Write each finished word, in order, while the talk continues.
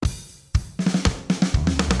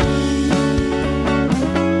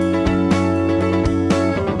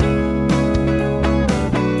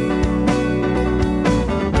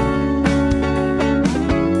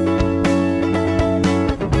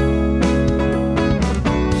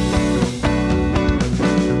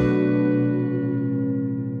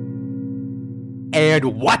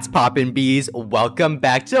And what's poppin', bees? Welcome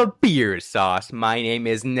back to BeerSos. My name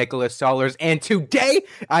is Nicholas Sollers, and today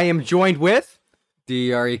I am joined with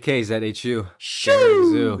DREKZHU.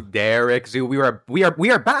 Shoo! Derek Zoo. We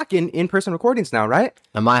are back in person recordings now, right?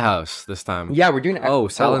 At my house this time. Yeah, we're doing.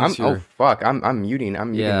 Silence. I'm muting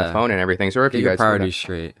the phone and everything. So if Get you your guys priorities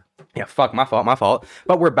straight. Yeah, fuck, my fault.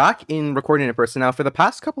 But we're back in recording in person now. For the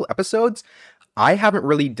past couple episodes, I haven't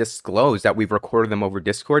really disclosed that we've recorded them over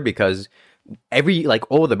Discord because the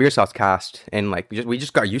BeerSos cast and we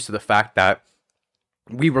just got used to the fact that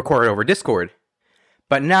we record over Discord.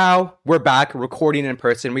 But now we're back recording in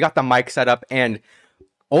person. We got the mic set up, and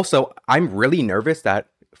also I'm really nervous that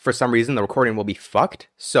for some reason the recording will be fucked.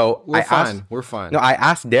 So We're fine. No, I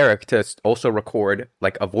asked Derek to also record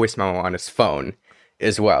like a voice memo on his phone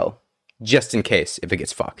as well, just in case if it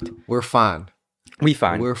gets fucked. We're fine.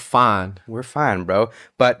 We're fine, bro.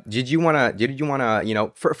 But did you wanna,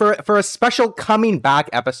 for a special coming back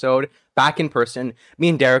episode, back in person, me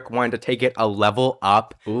and Derek wanted to take it a level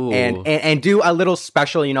up and do a little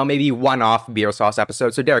special, maybe one-off BeerSos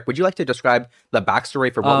episode. So Derek, would you like to describe the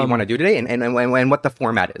backstory for what we want to do today and what the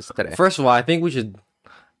format is today? First of all, I think we should,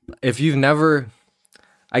 if you've never,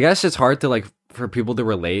 I guess it's hard to for people to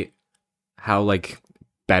relate how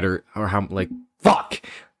better or how fuck.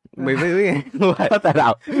 Wait. What? Cut that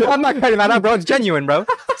out. I'm not cutting that out, bro. It's genuine, bro.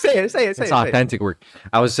 Say it. It's authentic work.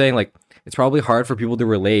 I was saying, it's probably hard for people to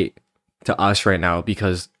relate to us right now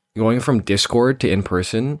because going from Discord to in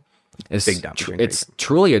person is it's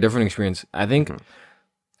truly a different experience. I think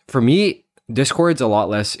for me, Discord's a lot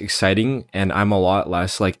less exciting, and I'm a lot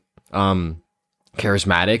less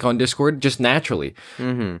charismatic on Discord, just naturally.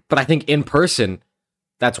 But I think in person,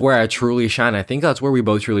 that's where I truly shine. I think that's where we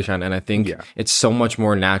both truly shine. And I think it's so much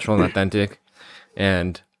more natural and authentic.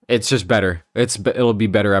 And it's just better. It'll be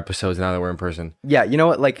better episodes now that we're in person. Yeah, you know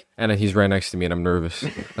what? And he's right next to me and I'm nervous.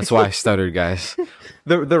 That's why I stuttered, guys.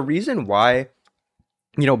 The reason why,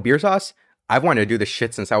 BeerSos, I've wanted to do this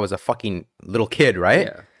shit since I was a fucking little kid, right?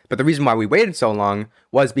 Yeah. But the reason why we waited so long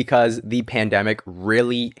was because the pandemic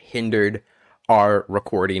really hindered our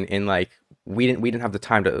recording in we didn't have the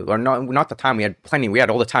time to, or not the time, we had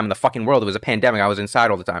all the time in the fucking world. It was a pandemic. I was inside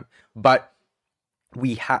all the time. But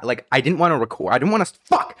we had, I didn't want to record. I'm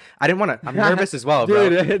nervous as well, bro.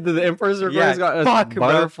 Dude, the in-person recordings got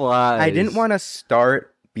butterflies. Bro. I didn't want to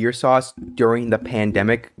start BeerSos during the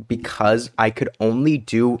pandemic because I could only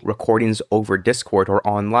do recordings over Discord or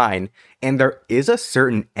online. And there is a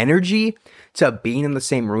certain energy to being in the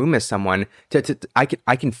same room as someone. I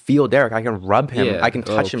can feel Derek. I can rub him. I can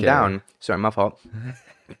touch him down. Sorry, my fault.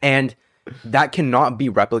 And that cannot be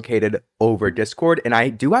replicated over Discord. And I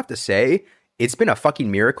do have to say, it's been a fucking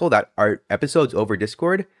miracle that our episodes over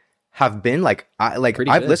Discord have been I've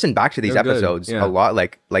listened back to these episodes a lot,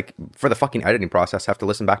 for the fucking editing process, I have to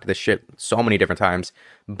listen back to this shit so many different times.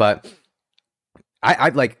 But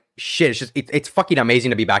I shit. It's just it's fucking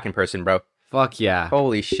amazing to be back in person, bro. Fuck yeah!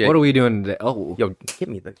 Holy shit! What are we doing today? Oh, yo, dab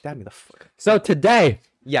me the fuck. So today,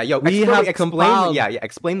 explain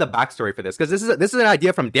the backstory for this, because this is an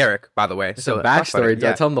idea from Derek, by the way. So backstory. Did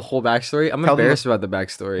I tell him the whole backstory? I'm embarrassed about the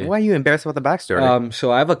backstory. Why are you embarrassed about the backstory?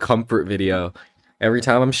 So I have a comfort video. Every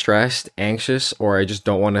time I'm stressed, anxious, or I just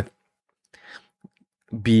don't want to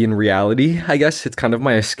be in reality, I guess it's kind of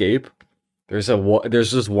my escape. There's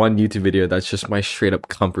just one YouTube video that's just my straight up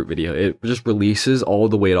comfort video. It just releases all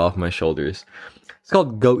the weight off my shoulders. It's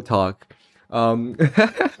called Goat Talk,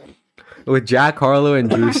 with Jack Harlow and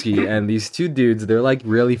Drewski, and these two dudes. They're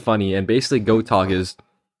really funny, and basically Goat Talk it's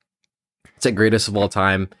greatest of all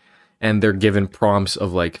time, and they're given prompts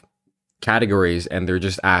of categories, and they're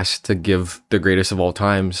just asked to give the greatest of all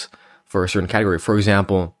times for a certain category. For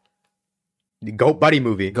example, the Goat Buddy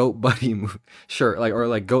movie. Sure,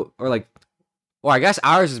 I guess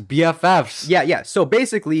ours is BFFs. Yeah. So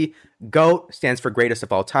basically, GOAT stands for greatest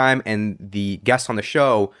of all time, and the guests on the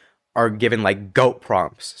show are given GOAT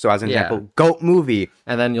prompts. So as an example, GOAT movie,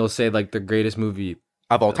 and then you'll say the greatest movie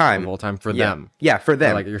of all time for them. Yeah, for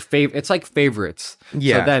them. Your favorite. It's favorites.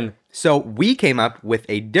 Yeah. So we came up with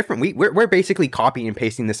a different. We're basically copying and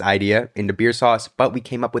pasting this idea into BeerSos, but we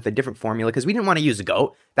came up with a different formula because we didn't want to use a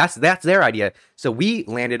GOAT. That's their idea. So we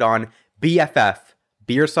landed on BFF,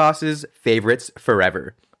 BeerSos Favourites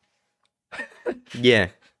Forever. Yeah,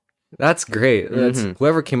 that's great. That's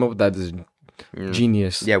whoever came up with that is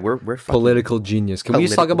genius. Yeah, we're political genius. Can we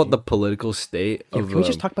just talk about the political state? Can we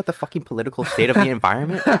just talk about the fucking political state of the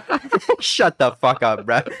environment? Shut the fuck up,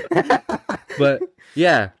 bro. But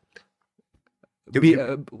yeah.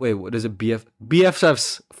 Wait, what is it?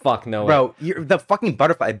 BFFs? Fuck no. Bro, you're the fucking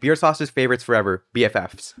butterfly. BeerSos Favourites Forever.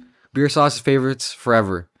 BFFs. BeerSos Favourites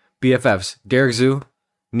Forever. BFFs. Derek Zoo,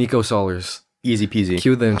 Nico Solers. Easy peasy.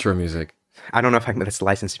 Cue the intro music. I don't know if I can. That's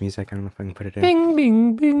licensed music. I don't know if I can put it in. Bing,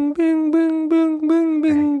 bing, bing, bing, bing, bing, bing,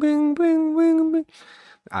 bing, bing, bing, bing, bing.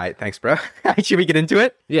 All right, thanks, bro. Should we get into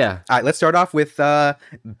it? Yeah. All right, let's start off with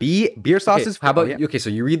BeerSos Okay, how about okay? So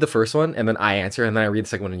you read the first one, and then I answer, and then I read the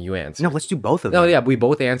second one, and you answer. No, let's do both of them. No, yeah, we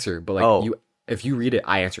both answer, but like Oh. if you read it,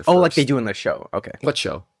 I answer first. Oh, like they do in the show. Okay. What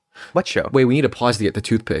show? What show? Wait, we need to pause to get the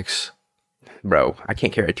toothpicks. Bro, I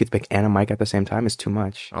can't carry a toothpick and a mic at the same time. It's too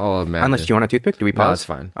much. Oh man. Unless you want a toothpick, do we No, pause? that's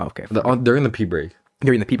fine. Oh, okay. During the pee break.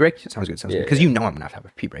 During the pee break? Sounds good. Sounds good. Yeah, Because you know I'm gonna have to have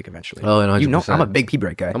a pee break eventually. Oh, no, you know 100%. I'm a big pee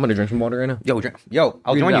break guy. I'm gonna drink some water right now. Yo,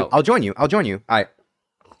 I'll Read join it you. out. I'll join you. All right.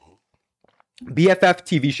 BFF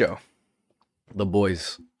TV show. The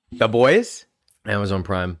Boys. The Boys? Amazon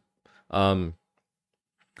Prime. I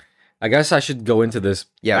guess I should go into this.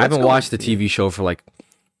 Yeah, I let's haven't go watched the TV show for like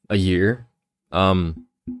a year. And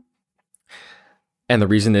the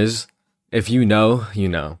reason is, if you know, you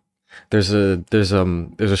know. There's a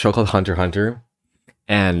show called Hunter x Hunter,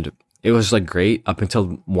 and it was like great up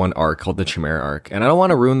until one arc called the Chimera arc. And I don't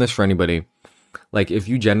want to ruin this for anybody. Like, if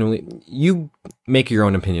you genuinely, you make your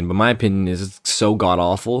own opinion, but my opinion is it's so god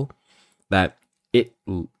awful that it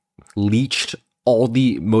leached all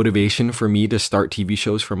the motivation for me to start TV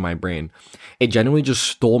shows from my brain. It genuinely just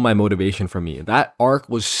stole my motivation from me. That arc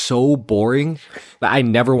was so boring that I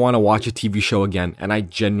never want to watch a TV show again, and I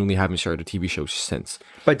genuinely haven't started a TV show since.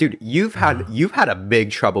 But dude, you've had a big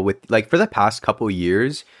trouble with, like, for the past couple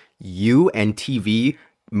years, you and TV,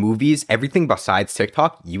 movies, everything besides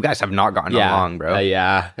TikTok, you guys have not gotten along, bro.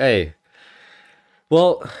 Yeah. Hey.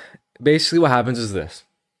 Well, basically what happens is this.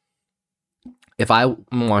 If I'm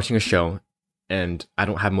watching a show and I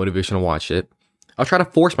don't have motivation to watch it, I'll try to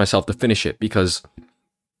force myself to finish it because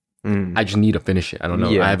I just need to finish it. I don't know.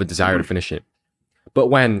 Yeah. I have a desire to finish it. But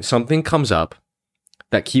when something comes up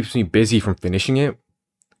that keeps me busy from finishing it,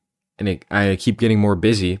 and I keep getting more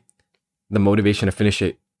busy, the motivation to finish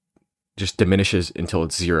it just diminishes until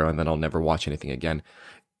it's zero, and then I'll never watch anything again.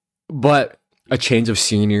 But a change of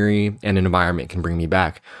scenery and an environment can bring me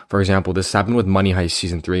back. For example, this happened with Money Heist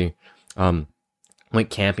season 3. Went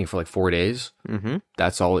camping for like 4 days. Mm-hmm.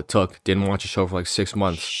 That's all it took. Didn't watch a show for like 6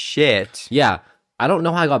 months. Shit. Yeah. I don't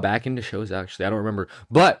know how I got back into shows, actually. I don't remember.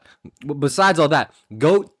 But besides all that,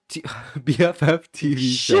 BFF TV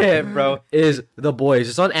show Shit, bro. is The Boys.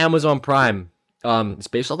 It's on Amazon Prime. It's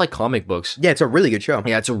based off like comic books. Yeah, it's a really good show.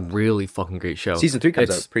 Yeah, it's a really fucking great show. Season 3 comes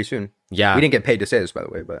out pretty soon. Yeah. We didn't get paid to say this, by the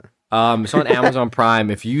way, but It's on Amazon Prime.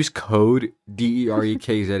 If you use code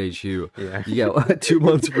DEREKZHU, Yeah. you get 2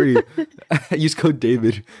 months free. Use code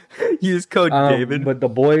David. use code David. But The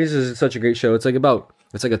Boys is such a great show. It's like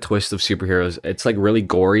a twist of superheroes. It's like really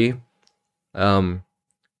gory.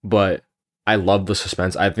 But I love the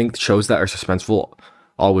suspense. I think shows that are suspenseful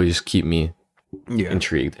always keep me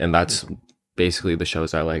intrigued, and that's basically the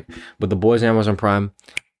shows I like. But The Boys on Amazon Prime,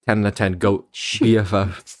 10 out of 10. Go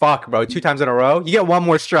BFF. Fuck, bro. 2 times in a row. You get one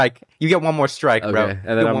more strike. Bro. Okay, and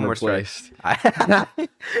then You get I'm one more replaced.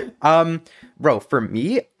 Bro, for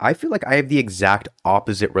me, I feel like I have the exact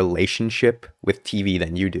opposite relationship with TV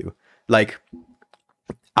than you do. Like,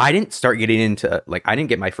 I didn't start getting into, like, I didn't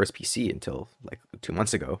get my first PC until like 2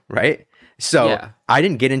 months ago, right? So Yeah. I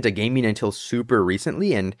didn't get into gaming until super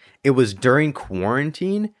recently, and it was during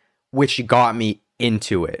quarantine which got me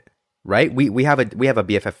into it. Right? We have a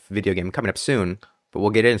BFF video game coming up soon, but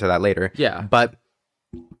we'll get into that later. Yeah. But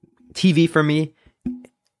TV for me,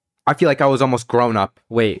 I feel like I was almost grown up.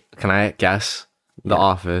 Wait, can I guess? The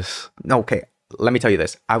Office. No, okay, let me tell you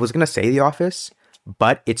this. I was gonna say The Office,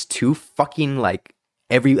 but it's too fucking like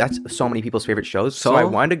that's so many people's favorite shows. So I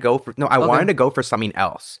wanted to go for wanted to go for something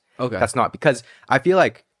else. Okay. That's not, because I feel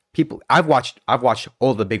like people I've watched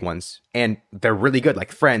all the big ones and they're really good,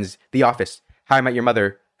 like Friends, The Office, How I Met Your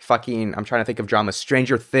Mother, fucking I'm trying to think of dramas,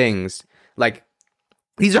 Stranger Things. Like,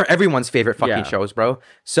 these are everyone's favorite fucking shows, bro.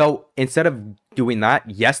 So instead of doing that,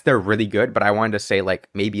 yes, they're really good, but I wanted to say like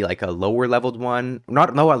maybe like a lower leveled one,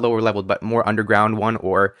 not lower leveled, but more underground one,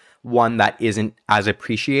 or one that isn't as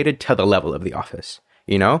appreciated to the level of The Office.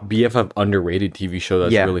 You know, BFF underrated TV show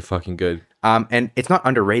that's really fucking good. And it's not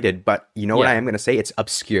underrated, but you know what I am gonna say? It's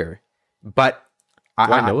obscure. But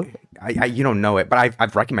Do I know it? I you don't know it, but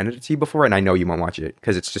I've recommended it to you before, and I know you won't watch it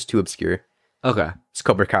because it's just too obscure. Okay. It's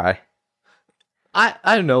Cobra Kai.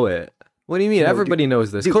 I know it. What do you mean? No, Everybody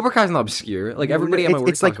knows this. dude. Cobra Kai's not obscure. Like, everybody at my work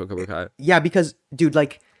it's talks like- about Cobra Kai. Yeah, because dude,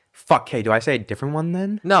 like, fuck. Okay, do I say a different one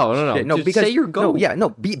then? No. Shit, no, Just because say your goal.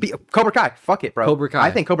 Cobra Kai. Fuck it, bro. Cobra Kai.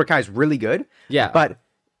 I think Cobra Kai is really good. Yeah. But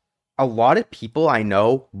a lot of people I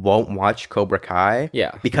know won't watch Cobra Kai.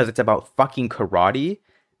 Yeah. Because it's about fucking karate.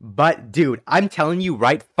 But dude, I'm telling you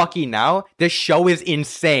right fucking now, this show is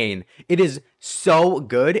insane. It is so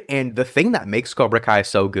good, and the thing that makes Cobra Kai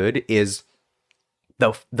so good is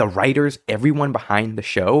the writers, everyone behind the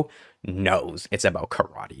show knows it's about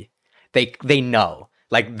karate. They know.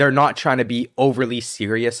 Like they're not trying to be overly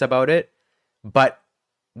serious about it, but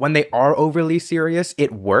when they are overly serious,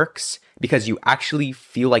 it works because you actually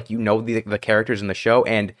feel like you know the characters in the show,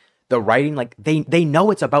 and the writing, like they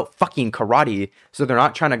know it's about fucking karate, so they're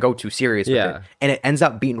not trying to go too serious with it. And it ends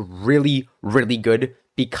up being really, really good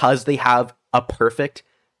because they have a perfect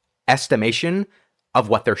estimation of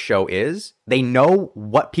what their show is. They know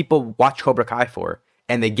what people watch Cobra Kai for,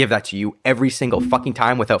 and they give that to you every single fucking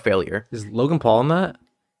time without failure. Is Logan Paul in that?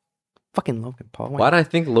 Fucking Logan Paul. Why did I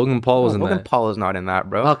think Logan Paul was in Logan that? Paul is not in that,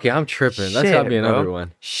 bro. Okay, I'm tripping. That's gotta be another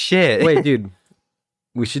one. Shit. Wait, dude.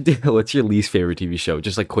 We should do. What's your least favorite TV show?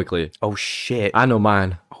 Just like quickly. Oh shit. I know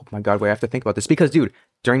mine. Oh my god, wait, I have to think about this because, dude,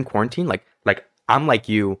 during quarantine, like I'm like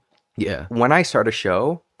you. Yeah. When I start a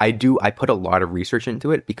show, I put a lot of research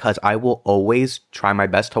into it because I will always try my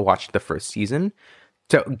best to watch the first season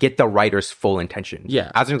to get the writer's full intention.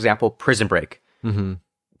 Yeah. As an example, Prison Break. Mm-hmm.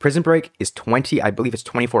 Prison Break is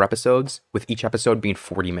 24 episodes, with each episode being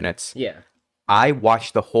 40 minutes. Yeah. I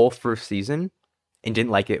watched the whole first season and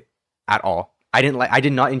didn't like it at all. I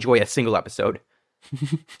did not enjoy a single episode.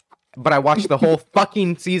 But I watched the whole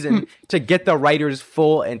fucking season to get the writer's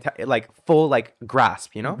full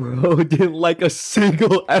grasp, you know? Bro, didn't like a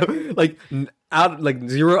single out like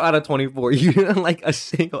 0 out of 24. You didn't like a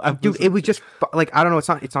single episode. Dude, it was just like, I don't know, it's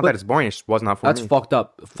not that it's boring, it just was not for me. That's fucked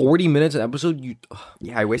up. 40 minutes an episode.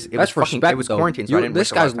 Yeah, I wasted. That's respect. It was quarantine, so I didn't.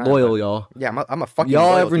 This guy's loyal, y'all. Yeah, I'm a fucking.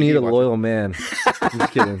 Y'all loyal ever need TV a loyal man?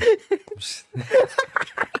 Just kidding.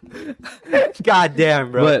 God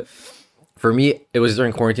damn, bro. But for me, it was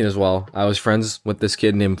during quarantine as well. I was friends with this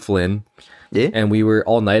kid named Flynn. Yeah. And we were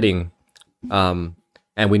all nighting. And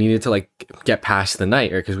we needed to like get past the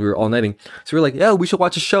night, right? Because we were all nighting. So we were like, yeah, we should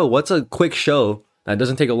watch a show. What's a quick show that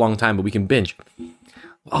doesn't take a long time, but we can binge?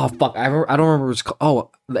 Oh, fuck. I don't remember what it was called. Oh,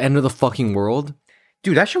 The End of the Fucking World.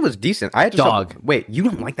 Dude, that show was decent. I had to wait, you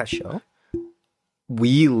don't like that show?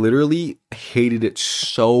 We literally hated it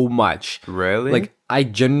so much. Really? Like, I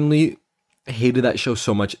genuinely hated that show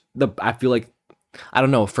so much. I feel like, I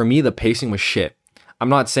don't know, for me, the pacing was shit. I'm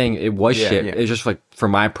not saying it was shit. Yeah. It's just like, for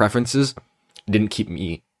my preferences, it didn't keep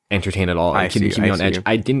me entertained at all. It didn't keep me on edge.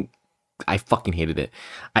 I fucking hated it.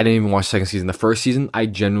 I didn't even watch the second season. The first season, I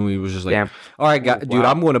genuinely was just like, damn. All right, dude,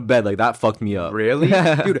 I'm going to bed. Like, that fucked me up. Really?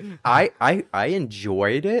 Dude, I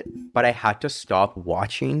enjoyed it, but I had to stop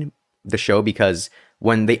watching the show because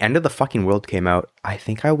when The End of the Fucking World came out, I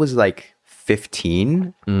think I was like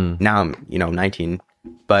 15. Now I'm, 19.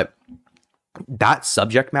 But that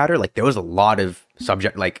subject matter, like there was a lot of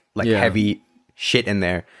subject, like heavy shit in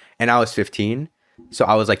there. And I was 15. So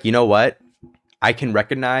I was like, you know what? I can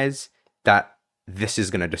recognize that this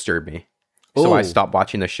is going to disturb me. So I stopped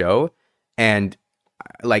watching the show. And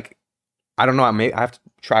like, I don't know, I have to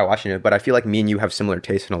try watching it, but I feel like me and you have similar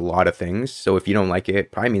tastes in a lot of things. So if you don't like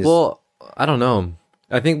it probably means... Well, I don't know.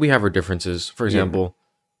 I think we have our differences. For example,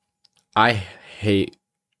 I hate...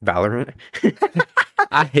 Valorant?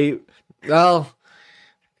 Well,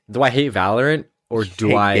 do I hate Valorant? Or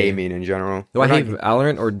do I... gaming in general. Do I hate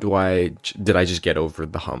Valorant or did I just get over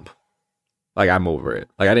the hump? Like, I'm over it.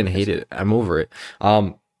 Like, I didn't hate it. I'm over it.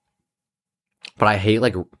 But I hate,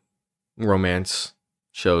 like, romance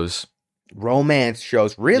shows. Romance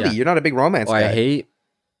shows? Really? Yeah. You're not a big romance guy? I hate...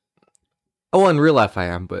 Oh, in real life I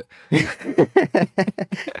am, but...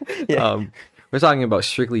 we're talking about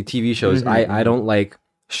strictly TV shows. I don't like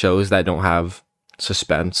shows that don't have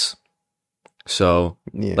suspense. So,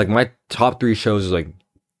 like, my top 3 shows is, like,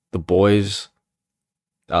 The Boys,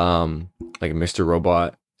 like, Mr.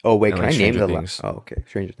 Robot. Oh, wait, can like I name the things? Oh, okay.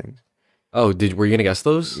 Stranger Things. Oh, were you gonna guess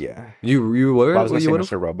those? Yeah. You were? Well, I was gonna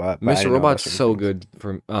say Mr. Robot. Mr. Robot's so good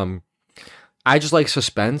for I just like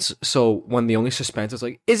suspense. So when the only suspense is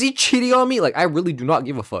like, is he cheating on me? Like, I really do not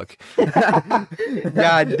give a fuck.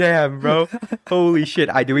 God damn, bro. Holy shit.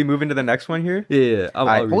 Do we move into the next one here? Yeah.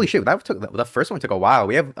 Holy shit. The first one took a while.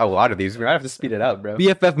 We have a lot of these. We're gonna have to speed it up, bro.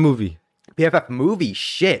 BFF movie. BFF movie.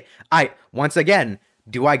 Shit. Once again,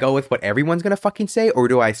 do I go with what everyone's gonna fucking say, or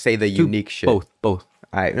do I say the unique shit? Both.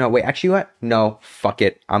 No, wait. Actually, what? No. Fuck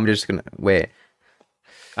it. I'm just gonna wait.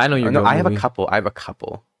 I know you're. No, I have a couple. I have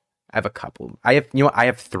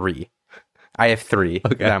 3.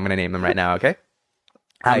 Okay. That I'm gonna name them right now. Okay.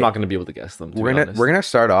 I'm not gonna be able to guess them. We're gonna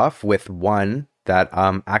start off with one that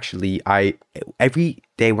actually every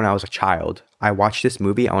day when I was a child I watched this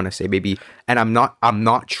movie. I want to say, baby, and I'm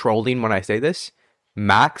not trolling when I say this.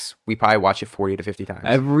 Max, we probably watch it 40 to 50 times.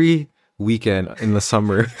 Every weekend in the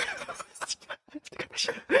summer.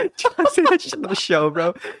 Do not say that shit on the show,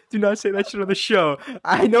 bro. Do not say that shit on the show.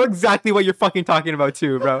 I know exactly what you're fucking talking about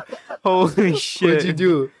too, bro. Holy shit. What'd you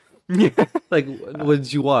do? Yeah. Like, what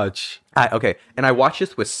did you watch? Okay, and I watched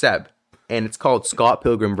this with Seb, and it's called Scott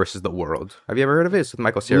Pilgrim versus the World. Have you ever heard of it? It's with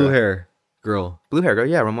Michael Cera. Blue hair girl. Blue hair girl,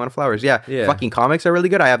 yeah, Ramona Flowers. Yeah. Yeah. Fucking comics are really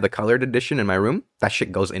good. I have the colored edition in my room. That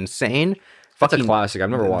shit goes insane. That's a Fucking classic. I've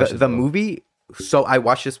never watched it. The though. movie. So I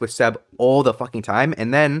watched this with Seb all the fucking time,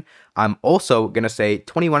 and then I'm also gonna say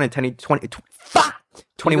 21 and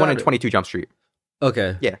 21 and 22 Jump Street.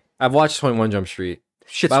 Okay. Yeah. I've watched 21 Jump Street.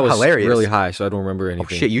 Shit's That was hilarious. really high, so I don't remember anything.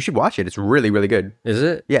 Oh shit, you should watch it. It's really, really good. Is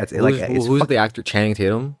it? Yeah, it's like it's who's the actor? Channing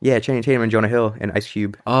Tatum. yeah, Channing Tatum and Jonah Hill and Ice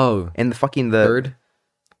Cube Oh, and the third.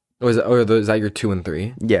 Is that your 2 and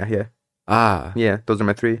 3? yeah. Those are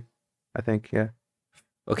my 3, I think. Yeah.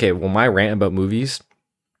 Okay. Well, my rant about movies.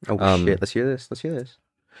 Oh shit, let's hear this.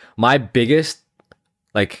 My biggest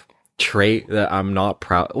like trait that I'm not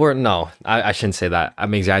proud, or no, I shouldn't say that.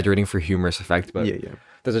 I'm exaggerating for humorous effect, but Yeah.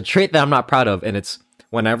 there's a trait that I'm not proud of, and it's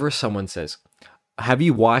whenever someone says, "Have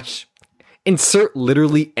you watched?" Insert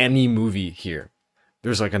literally any movie here.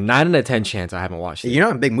 There's like a 9 out of 10 chance I haven't watched it. You're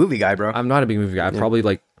not a big movie guy, bro. I'm not a big movie guy.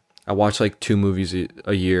 I watch like 2 movies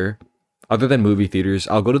a year. Other than movie theaters,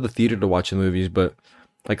 I'll go to the theater to watch the movies, but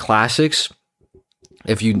like classics,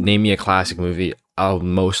 if you name me a classic movie, I'll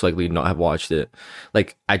most likely not have watched it.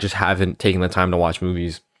 Like I just haven't taken the time to watch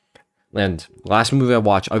movies. And last movie I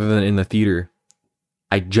watched other than in the theater,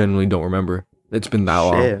 I genuinely don't remember. It's been that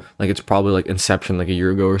long. Like it's probably like Inception like a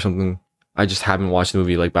year ago or something. I just haven't watched the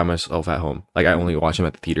movie like by myself at home. Like I only watch them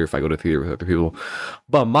at the theater if I go to the theater with other people.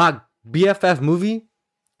 But my BFF movie,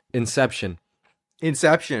 Inception. That's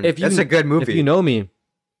a good movie. If you know me,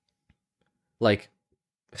 like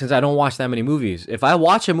since I don't watch that many movies, if I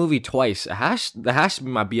watch a movie twice, that has to be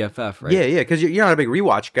my BFF, right? Yeah, because you're not a big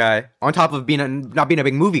rewatch guy. On top of not being a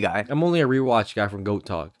big movie guy. I'm only a rewatch guy from Goat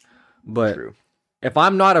Talk. But True. if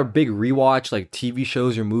I'm not a big rewatch like TV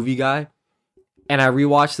shows or movie guy, and I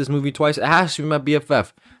rewatch this movie twice, it has to be my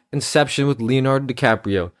BFF. Inception with Leonardo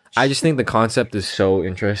DiCaprio. I just think the concept is so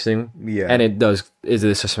interesting. Yeah. And it is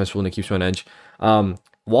suspenseful and it keeps me on edge.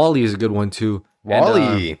 WALL-E is a good one too.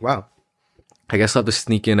 WALL-E. And, Wow. I guess I'll have to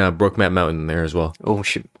sneak in Brokeback Mountain there as well. Oh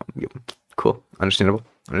shit. Cool. Understandable.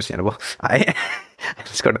 Let's go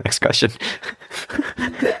to the next question.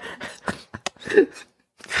 You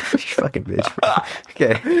fucking bitch.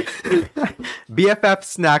 Okay. BFF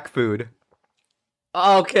snack food.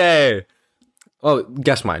 Okay. Oh,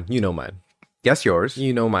 guess mine. You know mine. Guess yours.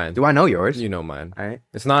 You know mine. Do I know yours? You know mine. All right.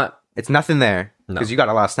 It's not Nothing there. No. Because you got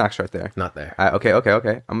a lot of snacks right there. not there. Okay.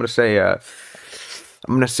 I'm gonna say.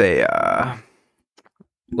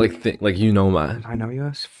 Like you know mine. I know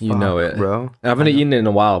yours. You know Fuck, it, bro. I haven't eaten it in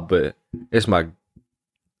a while, but it's my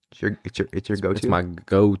It's your go-to. It's my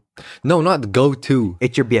go. No, not the go-to.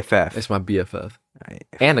 It's your BFF. It's my BFF Right.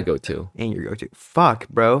 and a go-to. And your go-to. Fuck,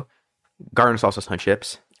 bro. Garden salsa sun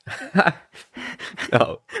chips.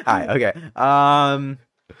 Oh, Alright, okay.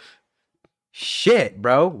 Shit,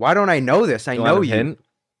 bro. Why don't I know this? I know you. Hint?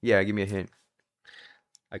 Yeah, give me a hint.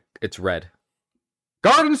 It's red.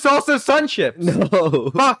 Garden salsa sun chips.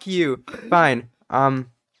 No. Fuck you. Fine.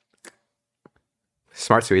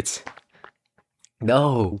 Smart sweets.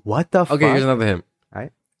 No. What the fuck? Okay, here's another hint.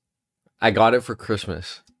 Alright. I got it for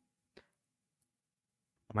Christmas.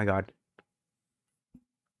 Oh my god.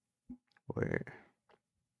 Where?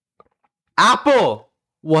 Apple.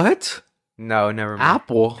 What? No, never mind.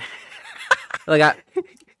 Apple?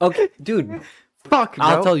 Okay, dude. Fuck, bro.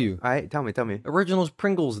 I'll tell you. Alright, tell me. Originals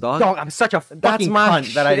Pringles, dog. Dog, I'm such a fucking my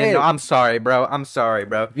cunt that I didn't shit. know. I'm sorry,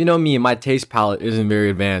 bro. You know me, my taste palette isn't very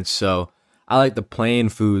advanced, so I like the plain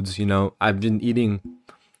foods. You know, I've been eating.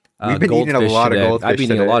 We've been eating a goldfish lot of today. goldfish I've been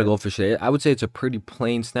eating a today. lot of goldfish today. I would say it's a pretty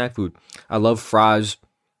plain snack food. I love fries,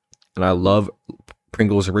 and I love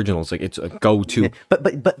Pringles Originals. Like it's a go-to. Yeah,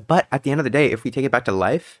 but at the end of the day, if we take it back to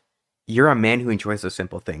life, you're a man who enjoys those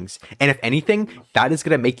simple things. And if anything, that is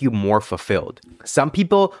gonna make you more fulfilled. Some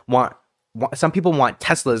people want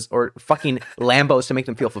Teslas or fucking Lambos to make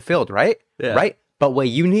them feel fulfilled, right? Yeah. Right? But what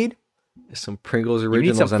you need, Some Pringles you need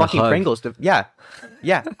Originals some and a fucking hug. Pringles to yeah.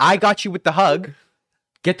 I got you with the hug.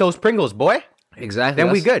 Get those Pringles, boy. Exactly.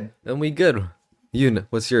 Then we good. Then we good.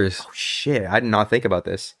 What's yours? Oh, shit, I did not think about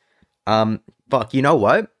this. Fuck, you know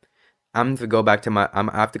what? I'm gonna go back to my.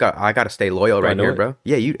 I gotta stay loyal right know here, it? bro.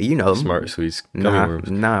 Yeah, you know them. Smart sweets. Gummy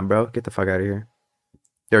worms. Nah, bro. Get the fuck out of here.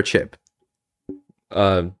 They're a chip.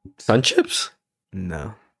 Sun chips?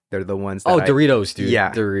 No, they're the ones. That Oh, Doritos, dude.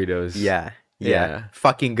 Yeah. Doritos. Yeah. Yeah.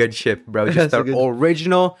 Fucking good shit, bro. Just That's a the good-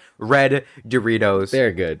 original red Doritos.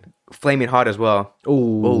 They're good. Flaming hot as well.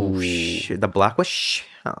 Oh, Oh shit, the black was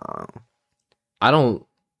oh. I don't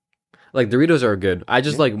like Doritos are good.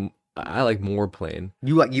 I like more plain.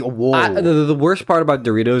 You like you whoa. The worst part about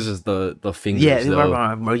Doritos is the fingers. Yeah, though.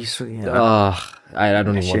 I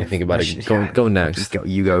don't even want to think about it. Go next.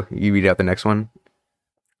 You go. You read out the next one.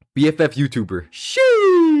 BFF YouTuber.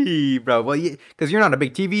 Shee, bro. Well, because you're not a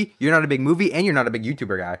big TV, you're not a big movie, and you're not a big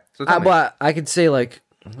YouTuber guy. So tell me. But I could say like,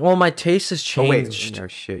 well, my taste has Oh, wait. changed. No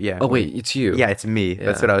shit. Yeah. Oh wait, it's you. Yeah, it's me.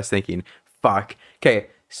 That's Yeah. what I was thinking. Fuck. Okay,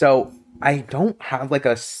 so I don't have like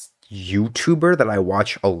a YouTuber that I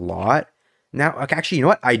watch a lot. Now, okay, actually, you know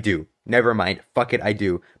what? I do. Never mind. Fuck it, I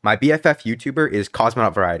do. My BFF YouTuber is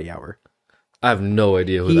Cosmonaut Variety Hour. I have no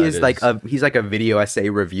idea who He that is he's like a video essay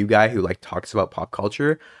review guy who like talks about pop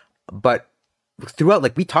culture, but throughout,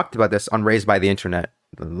 like, we talked about this on Raised by the Internet,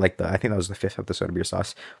 like I think that was the 5th episode of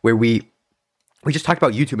BeerSos, where we just talked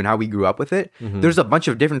about YouTube and how we grew up with it. Mm-hmm. There's a bunch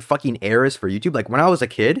of different fucking eras for YouTube. Like when I was a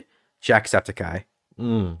kid, Jacksepticeye,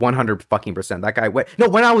 100 fucking percent. That guy went. No,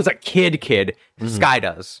 when I was a kid, Sky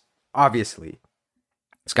does, obviously.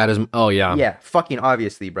 Sky does. Oh yeah. Yeah, fucking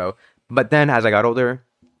obviously, bro. But then as I got older,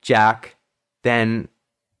 Jack, then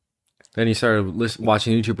Then you started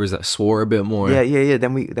watching YouTubers that swore a bit more. yeah.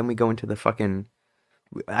 Then we go into the fucking.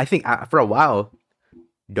 I think for a while,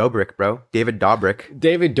 Dobrik, bro, David Dobrik.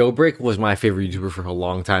 David Dobrik was my favorite YouTuber for a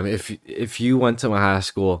long time. If you went to my high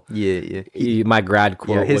school, Yeah. my grad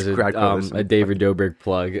quote his was grad quote was a David Dobrik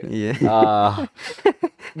plug. Yeah.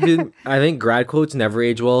 Dude, I think grad quotes never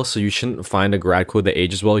age well, so you shouldn't find a grad quote that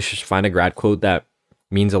ages well. You should find a grad quote that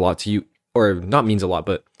means a lot to you, or not means a lot,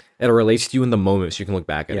 but it relates to you in the moment, so you can look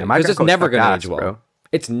back at it. Because it's never going to age well. Bro.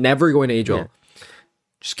 It's never going to age well.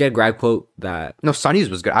 Just get a grad quote that... No, Sonny's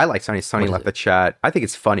was good. I like Sonny. Sonny left the chat. I think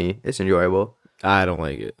it's funny. It's enjoyable. I don't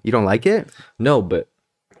like it. You don't like it? No, but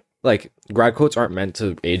like grad quotes aren't meant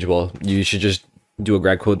to age well. You should just do a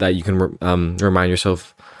grad quote that you can remind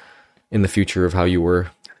yourself in the future of how you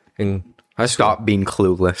were in high school. Stop being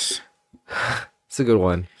clueless. It's a good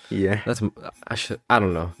one. Yeah. I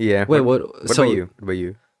don't know. Yeah. Wait, What about you? What about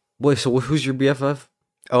you? Wait, so who's your BFF?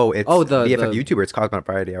 Oh, it's the BFF YouTuber. It's Cosmonaut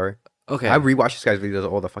Variety Hour. Okay. I rewatch this guy's videos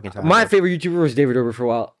all the fucking time. My favorite YouTuber was David Dobrik for a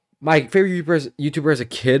while. My favorite YouTuber as a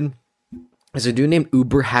kid is a dude named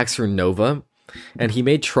Uber Haxer Nova, and he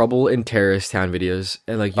made Trouble in Terrorist Town videos.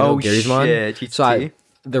 And like, you know, Gary's Mod. Shit. So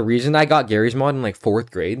the reason I got Gary's Mod in like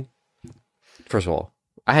 4th grade, first of all,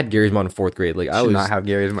 I had Gary's Mod in 4th grade. Like I was not have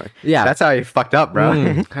Gary's Mod. Yeah, that's how he fucked up,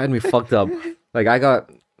 bro. Had me fucked up. Like I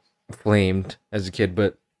got flamed as a kid,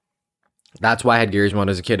 but that's why I had Gary's Mod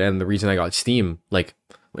as a kid. And the reason I got Steam, like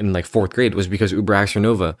in like 4th grade, was because Uber Haxer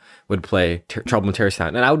Nova would play Trouble in Terrorist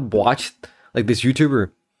Town, and I would watch like this YouTuber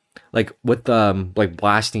like with like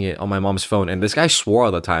blasting it on my mom's phone, and this guy swore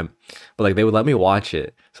all the time, but like they would let me watch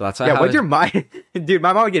it. So that's how what's your mind, dude?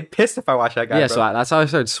 My mom would get pissed if I watched that guy. Yeah, bro. so that's how I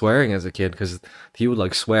started swearing as a kid, because he would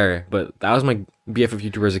like swear. But that was my BFF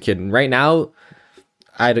YouTuber as a kid, and right now,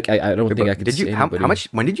 I don't think I could. Did you how much?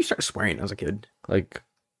 When did you start swearing as a kid? Like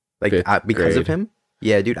because of him?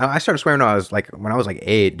 Yeah, dude. I started swearing when I was like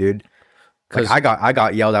 8, dude. Like I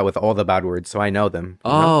got yelled at with all the bad words, so I know them.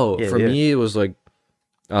 Oh, yeah, for me it was like,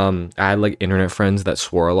 I had like internet friends that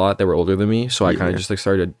swore a lot that were older than me, so I kind of just like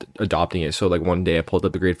started adopting it. So like one day I pulled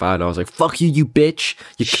up the grade 5 and I was like, "Fuck you, you bitch,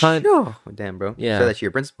 you cunt." Oh, damn, bro. Yeah, so that's your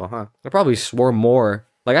principal, huh? I probably swore more.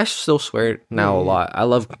 Like I still swear now a lot. I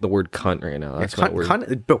love the word cunt right now. That's my word.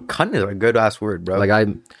 Cunt is a good ass word, bro. Like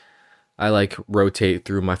I like rotate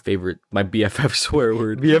through my BFF swear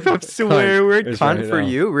word. BFF swear word, cunt right for now.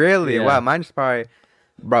 you, really? Yeah. Wow, mine's probably,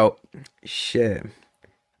 bro. Shit,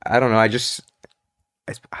 I don't know. I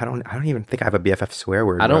don't even think I have a BFF swear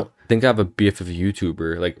word. I bro. don't think I have a BFF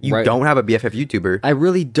YouTuber. Like You don't have a BFF YouTuber. I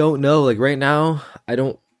really don't know. Like right now, I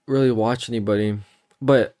don't really watch anybody.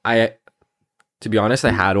 But to be honest,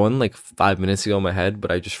 I had one like 5 minutes ago in my head,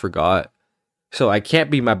 but I just forgot. So I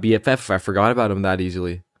can't be my BFF if I forgot about him that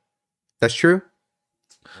easily. That's true.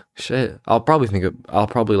 Shit, I'll probably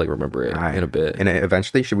like remember it in a bit. And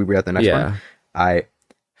eventually, should we read out the next one? Yeah.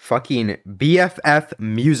 Fucking BFF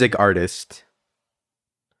music artist.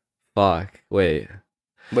 Fuck. Wait.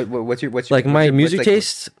 What's your like my music like,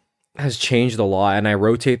 taste has changed a lot, and I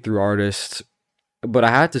rotate through artists. But I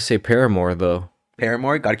had to say Paramore though.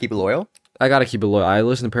 Paramore, gotta keep it loyal. I gotta keep it loyal. I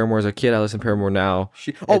listened to Paramore as a kid. I listen to Paramore now.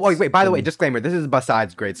 Wait. By the way, disclaimer: this is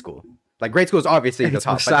besides grade school. Like grade school is obviously the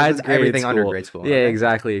top. Besides everything school. under grade school. Yeah, okay?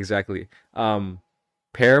 exactly.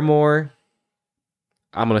 Paramore.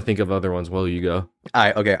 I'm gonna think of other ones while you go.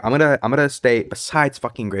 Alright, okay. I'm gonna stay besides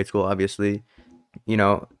fucking grade school, obviously. you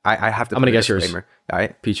know, I have to. I'm gonna put a guess yours. disclaimer. All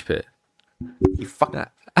right, Peach Pit. you fuck.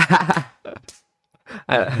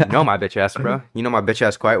 You know my bitch ass, bro. You know my bitch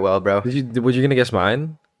ass quite well, bro. Were you gonna guess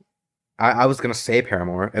mine? I was gonna say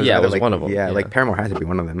Paramore. Yeah, it was like, one of them. Yeah, Yeah. like Paramore has to be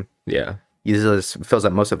one of them. Yeah. He just fills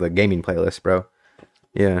up most of the gaming playlist, bro.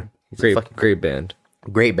 Yeah, he's a fucking Great band.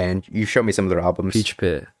 great band. You showed me some of their albums. Peach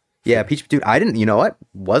Pit. Yeah, Peach, dude. I didn't. You know what?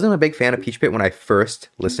 Wasn't a big fan of Peach Pit when I first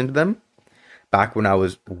listened to them, back when I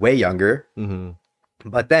was way younger. Mm-hmm.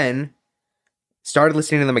 But then started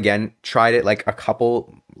listening to them again. Tried it like a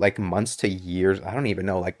couple like months to years. I don't even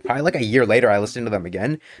know. Like probably like a year later, I listened to them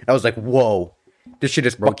again. And I was like, whoa, this shit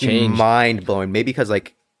is fucking changed. mind blowing. Maybe because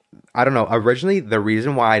like I don't know. Originally, the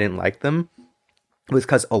reason why I didn't like them was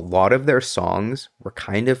because a lot of their songs were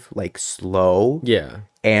kind of like slow Yeah.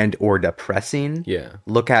 and or depressing. Yeah.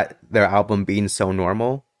 Look at their album being so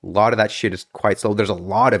normal. A lot of that shit is quite slow. There's a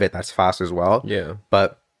lot of it that's fast as well. Yeah.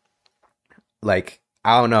 But like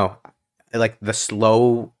I don't know, like the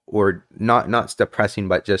slow or not depressing,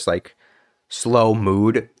 but just like slow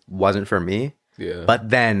mood wasn't for me. Yeah. But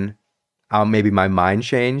then maybe my mind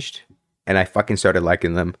changed and I fucking started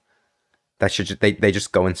liking them. That shit they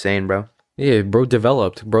just go insane, bro. Yeah, bro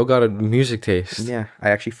developed. Bro got a music taste. Yeah, I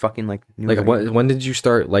actually fucking like knew Like that. when did you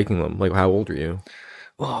start liking them? Like how old were you?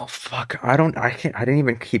 Oh fuck, I didn't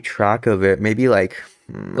even keep track of it. Maybe like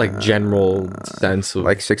Like general sense of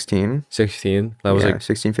like 16. 16. That was Yeah, like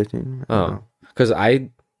 16, 15. I don't oh, know. because I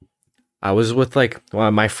was with like one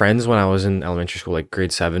of my friends when I was in elementary school, like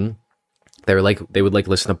grade 7. They would like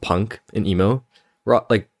listen to punk and emo rock,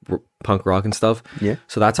 like punk rock and stuff. Yeah.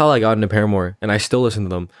 So that's how I got into Paramore, and I still listen to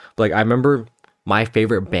them. But, like I remember my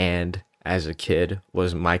favorite band as a kid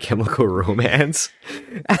was My Chemical Romance,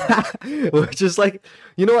 which is like,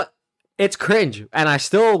 you know what? It's cringe, and I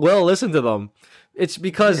still will listen to them. It's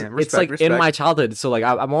because Yeah, it's like respect. in my childhood, so like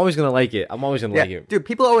I'm always gonna like it. I'm always gonna like it. Dude,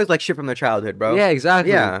 people always like shit from their childhood, bro. Yeah,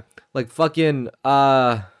 exactly. Yeah. Like fucking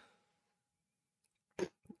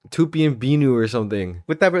Tupi and Binu or something.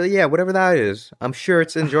 Whatever, yeah, whatever that is. I'm sure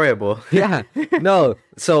it's enjoyable. Yeah. No.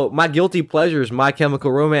 So my guilty pleasure is My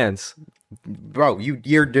Chemical Romance. Bro,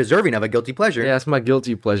 you're deserving of a guilty pleasure. Yeah, that's my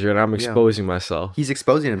guilty pleasure, and I'm exposing myself. He's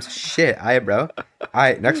exposing him. Shit, bro.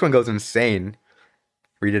 Next one goes insane.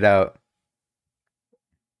 Read it out.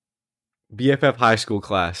 BFF high school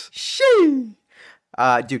class. Shee.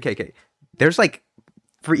 Dude, KK. There's like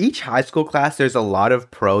for each high school class, there's a lot of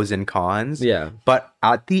pros and cons. Yeah. But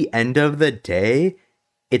at the end of the day,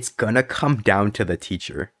 it's gonna come down to the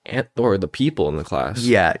teacher. Or the people in the class.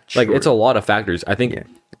 Yeah. Like sure. it's a lot of factors. I think Yeah.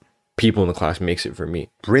 people in the class makes it for me.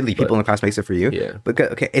 Really, people in the class makes it for you? Yeah. Because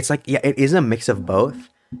okay, it's like it is a mix of both.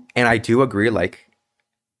 And I do agree, like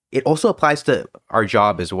it also applies to our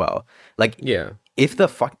job as well. Like Yeah. if the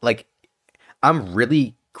fuck like I'm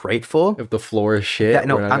really grateful. If the floor is shit. Yeah,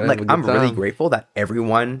 no, we're not gonna have a good I'm really time. grateful that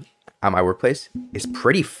everyone at my workplace is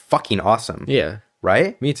pretty fucking awesome. Yeah.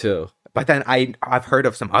 Right? Me too. But then I've heard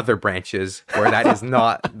of some other branches where that's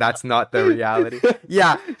not the reality.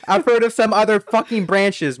 Yeah, I've heard of some other fucking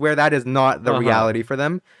branches where that is not the reality for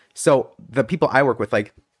them. So the people I work with,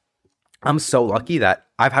 like, I'm so lucky that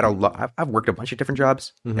I've had I've worked a bunch of different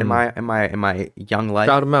jobs in my young life.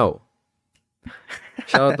 Shout them out.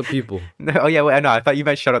 Shout out the people. No, oh yeah, no, I thought you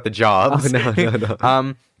meant shout out the jobs. Oh,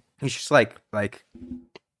 no. It's just like,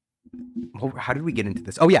 how did we get into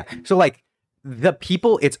this? Oh yeah, so like the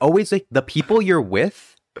people, it's always like the people you're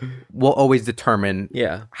with will always determine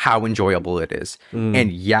how enjoyable it is.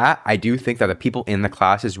 And yeah, I do think that the people in the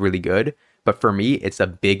class is really good, but for me, it's a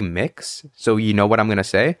big mix. So you know what I'm gonna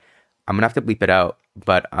say? I'm gonna have to bleep it out,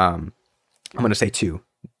 but I'm gonna say 2.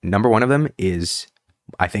 Number 1 of them is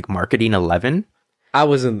I think Marketing 11. I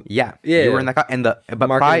wasn't. Yeah, Yeah. you were in that. But probably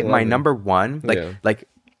Marketing my 11. number 1,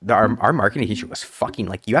 our marketing teacher was fucking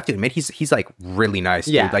like, you have to admit he's like really nice.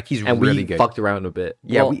 Yeah, dude. Like he's and really we good. fucked around a bit.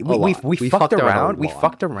 Yeah, Well, we fucked around. We lot.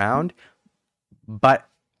 fucked around, but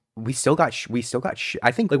we still got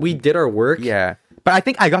I think Like we did our work. yeah, but I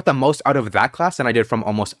think I got the most out of that class than I did from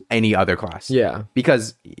almost any other class. Yeah.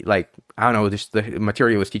 because like I don't know, just the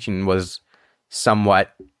material he was teaching was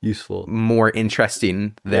somewhat Useful. more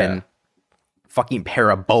interesting than fucking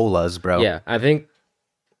parabolas, bro. Yeah, I think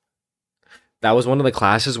that was one of the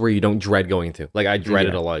classes where you don't dread going to. Like I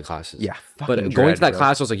dreaded a lot of classes. Yeah, but fucking going to that dread, bro.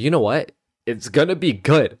 class, I was like, you know what? It's gonna be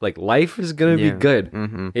good. Like life is gonna be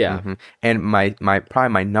good. Yeah. And my probably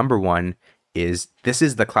my number 1 is this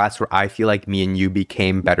is the class where I feel like me and you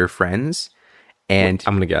became better friends. And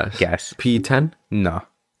I'm gonna guess. P10? No.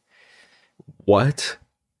 What?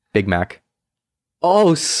 Big Mac. Oh,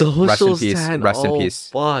 Rest in social peace. stand. Rest in Oh, peace.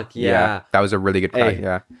 fuck yeah. That was a really good crack. Hey,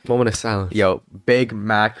 Yeah. moment of silence. Yo, Big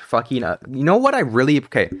Mac, fucking. You know what? I really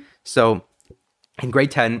okay. So in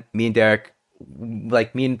grade 10, me and Derek,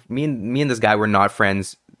 like me and this guy were not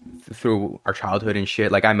friends through our childhood and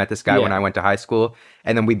shit. Like I met this guy when Yeah. I went to high school,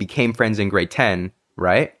 and then we became friends in grade 10.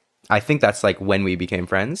 Right? I think that's like when we became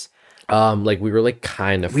friends. Like we were like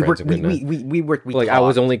kind of We were friends in grade 9. we Like I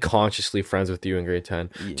was talked. only consciously friends with you in grade 10.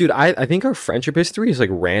 Dude, I think our friendship history is like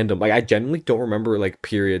random. Like I genuinely don't remember like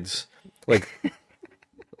periods. Like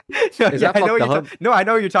is that I know fucked what you're up? no, I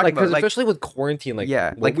know what you're talking Like about. because Like especially with quarantine, like yeah,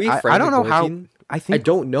 when like we I friends don't in know how. quarantine, I I think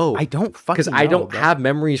don't know. I don't fucking Because I know, don't bro. have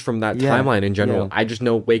memories from that Yeah, timeline in general. yeah. I just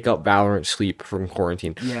know wake up, Valorant, sleep from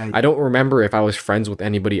quarantine. Yeah. I don't remember if I was friends with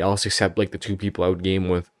anybody else except like the two people I would game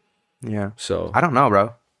with. Yeah. So I don't know,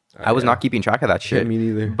 bro. I was yeah. not keeping track of that shit. me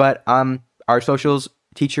neither. But our socials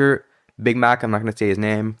teacher, Big Mac, I'm not gonna say his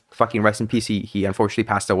name. Fucking rest in peace. He unfortunately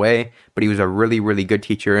passed away, but he was a really, really good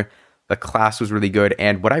teacher. The class was really good,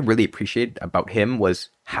 and what I really appreciated about him was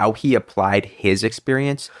how he applied his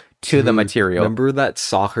experience to the Dude, material. remember that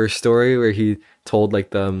soccer story where he told like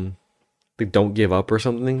the don't give up or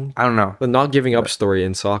something? I don't know, The not giving up story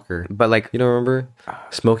in soccer. but like You don't remember?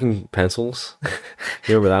 Smoking pencils?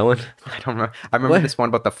 You remember that one? I don't know. I remember What? this one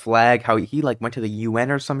about the flag. How he like went to the UN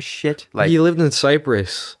or some shit. Like, He lived in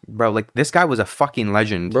Cyprus. bro, like this guy was a fucking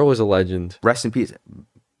legend. Bro was a legend. Rest in peace.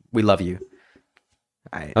 We love you.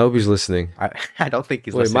 I I hope he's listening. I don't think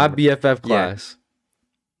he's Wait, listening. my BFF class.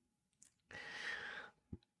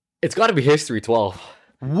 It's got to be History 12.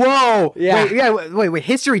 Whoa! Yeah. Wait.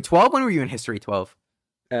 History 12? When were you in History 12?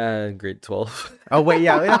 Grade 12. Oh, wait,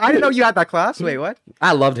 yeah. I didn't know you had that class. Wait, what?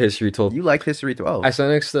 I loved History 12. You liked History 12. I sat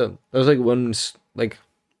next to. It was like when like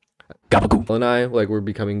Gabagoo. Bill and I like were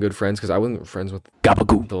becoming good friends because I wasn't friends with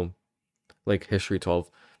Gabagoo. them. Like History 12.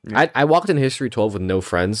 Yeah. I walked in History 12 with no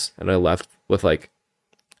friends and I left with like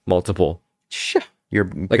multiple Shit. You're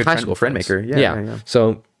like good high school friend friends. maker. Yeah.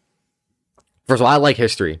 So first of all, I like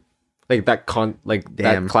history. Like that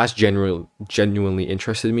Damn. that class genuinely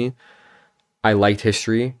interested me. I liked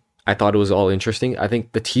history. I thought it was all interesting. I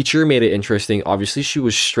think the teacher made it interesting. Obviously, she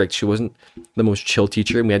was strict. She wasn't the most chill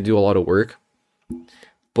teacher, and we had to do a lot of work.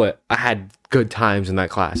 But I had good times in that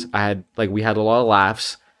class. We had a lot of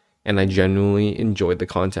laughs, and I genuinely enjoyed the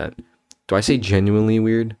content. Do I say genuinely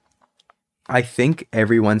weird? I think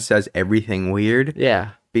everyone says everything weird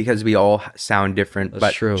Yeah. because we all sound different. That's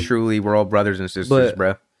but true. truly, we're all brothers and sisters, But-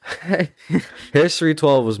 bro. History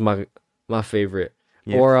 12 was my favorite.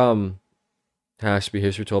 Yeah. Or has to be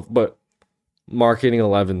History 12, but Marketing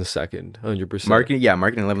 11 the second, 100%. Marketing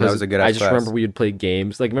 11. That was a good. I just remember we would play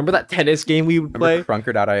games. Like remember that tennis game we would play? Remember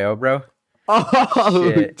Crunker.io, bro.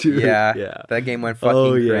 Oh, Shit. dude. Yeah. That game went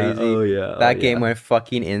fucking crazy. Oh yeah. That game went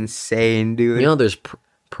fucking insane, dude. You know there's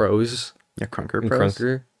pros Yeah, Crunker in Pros.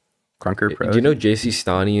 Crunker. Crunker Pros. Do you know JC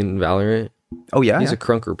Stani in Valorant? Oh yeah, He's yeah. a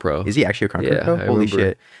Crunker pro. Is he actually a Crunker Yeah, Pro? I Holy remember.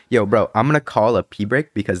 shit. Yo, bro, I'm gonna call a pee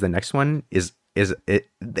break because the next one it's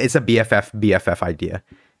a BFF idea.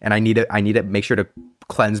 And I need to make sure to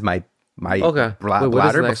cleanse my Okay. Wait, what is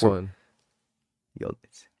bladder the next before. one? You'll,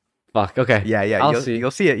 Fuck. Okay. yeah. I'll You'll see.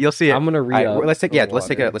 You'll see it. You'll see it. I'm gonna read. All right, let's take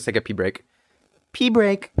a pee break. Pee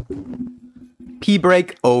break. Pee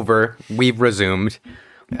break over. We've resumed.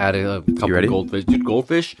 Add a couple ready? goldfish. Dude,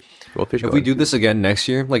 goldfish. Goldfish. If we do this again next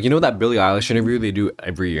year, like you know that Billie Eilish interview they do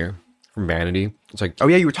every year from Vanity. It's like Oh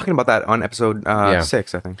yeah, you were talking about that on episode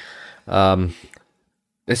 6, I think.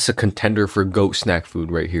 it's a contender for goat snack food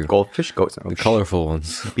right here. Goldfish, goats, The colorful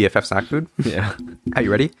ones. BFF snack food. Yeah. Are you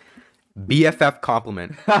ready? BFF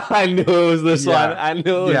compliment. I knew it was this Yeah. one. I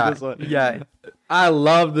knew it was this one. Yeah. I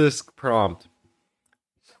love this prompt.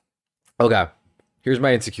 Okay. Here's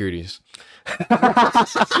my insecurities.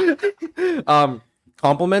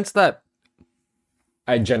 Compliments that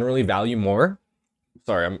I generally value more.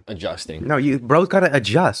 Sorry, I'm adjusting. No, you bro's gotta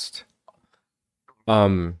adjust.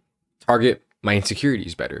 Target my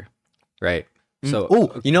insecurities better. Right? So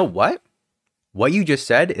Oh, you know what? What you just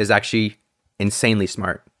said is actually insanely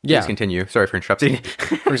smart. Please Yeah. continue. Sorry for interrupting.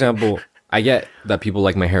 for example, I get that people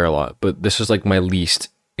like my hair a lot, but this is like my least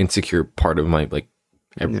insecure part of my like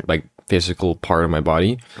physical part of my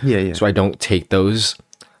body. Yeah. So I don't take those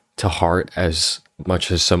to heart as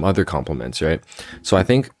much as some other compliments, right? So I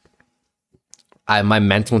think my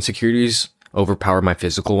mental insecurities overpower my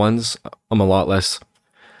physical ones. I'm a lot less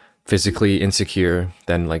physically insecure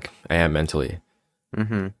than like I am mentally.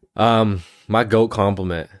 Mm-hmm. My goat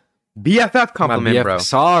compliment. BFF compliment, My BF bro.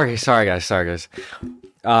 Sorry guys.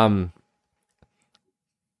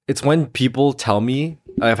 It's when people tell me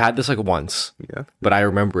I've had this like once, Yeah. but I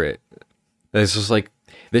remember it. It's just like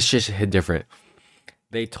this shit hit different.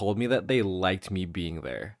 They told me that they liked me being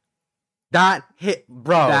there. That hit,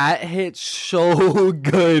 bro. That hit so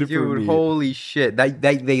good for Dude, me. holy shit. That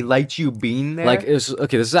they liked you being there? Like, it's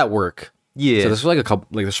okay. This is at work. yeah. So this was like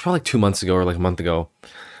this was probably like 2 months ago or like a month ago,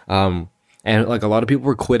 and like a lot of people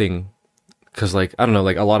were quitting because like I don't know,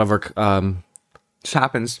 like a lot of our This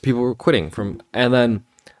happens. people were quitting from, and then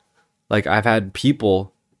like I've had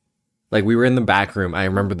people, like we were in the back room. I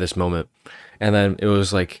remember this moment, and then it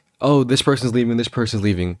was like, oh, this person's leaving, and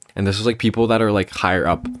this was like people that are like higher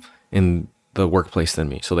up in the workplace than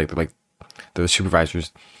me. So like they're the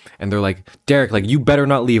supervisors, and they're like, Derek, like you better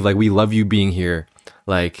not leave. Like we love you being here.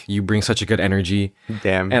 Like you bring such a good energy.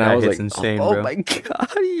 Damn. And I was like, insane, oh bro. my god,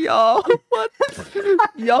 y'all, what?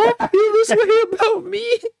 Y'all feel this way about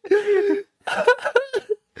me?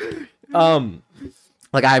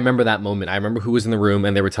 Like I remember that moment. I remember who was in the room,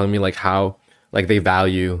 and they were telling me like how like they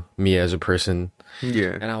value me as a person.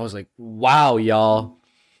 Yeah. And I was like, wow, y'all,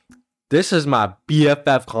 this is my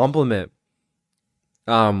BFF compliment.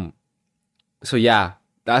 So yeah,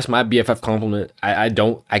 that's my BFF compliment. I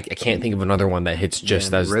can't think of another one that hits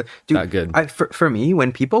just as Dude, that good. For me,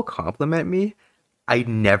 when people compliment me, I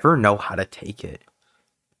never know how to take it.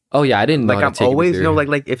 Oh yeah, I didn't know Like how I'm to take it always either. know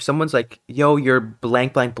like if someone's like, yo, your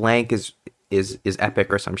blank blank blank is epic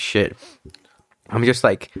or some shit. I'm just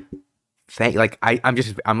like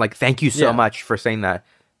I'm like thank you so Yeah. much for saying that.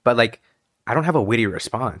 But like I don't have a witty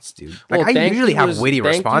response, dude. Like Well, I thank usually you have is- witty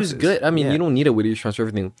thank responses. you's good. I mean, Yeah. you don't need a witty response for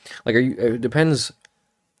everything. Like, it depends.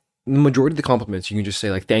 The majority of the compliments, you can just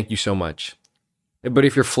say like, "Thank you so much." But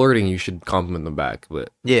if you're flirting, you should compliment them back. But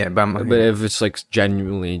Yeah, but I'm but if it's like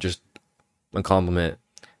genuinely just a compliment,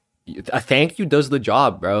 a thank you does the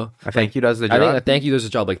job, bro. I thank you does the I think job. a thank you does the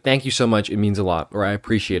job. Like, thank you so much. It means a lot, or I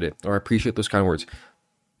appreciate it, or I appreciate those kind of words.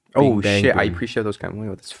 Oh Bing, bang, shit, I boom. appreciate those kind of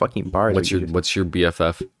with this fucking bars. What's your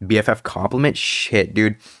BFF? BFF compliment? Shit,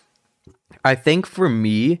 dude. I think for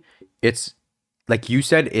me, it's like you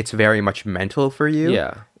said, it's very much mental for you.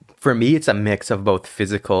 Yeah, For me, it's a mix of both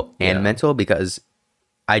physical and Yeah. mental because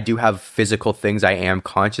I do have physical things I am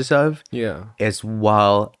conscious of yeah. as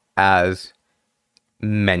well as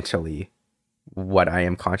mentally what I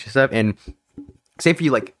am conscious of. And same for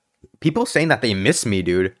you, like people saying that they miss me,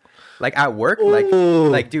 dude. Like at work,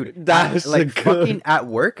 like dude, that's like a good- fucking at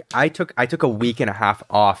work. I took a week and a half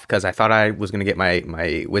off because I thought I was gonna get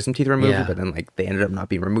my wisdom teeth removed, Yeah. but then like they ended up not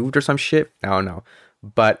being removed or some shit. I don't know,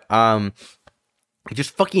 but it just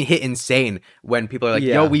fucking hit insane when people are like,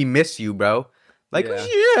 Yeah. "Yo, we miss you, bro." Like,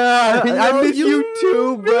 Yeah. I miss you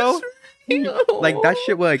too, bro. miss me. Like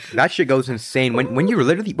that shit goes insane when you're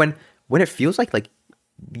literally when it feels like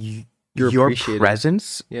your appreciated.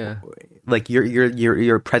 presence, Yeah. like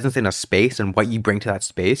your presence in a space and what you bring to that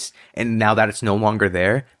space, and now that it's no longer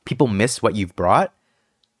there, people miss what you've brought.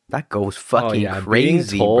 That goes fucking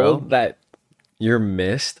crazy, being told bro. that you're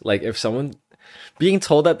missed, like if someone being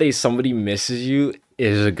told that somebody misses you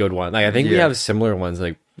is a good one. Like I think we Yeah. have similar ones.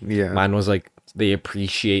 Like Yeah. mine was like they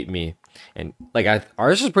appreciate me, and like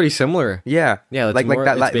ours is pretty similar. Yeah, Yeah, it's like more,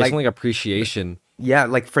 that, it's basically like appreciation. yeah,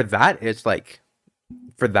 like for that, it's like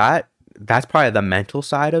for that, that's probably the mental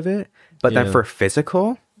side of it. But then Yeah. for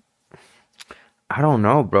physical, I don't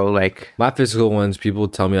know, bro. Like My physical ones, people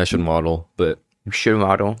tell me I should model, but you should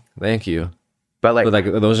model, thank you. but like, But like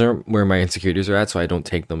those are where my insecurities are at, so I don't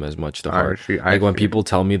take them as much to heart. see, Like when see. people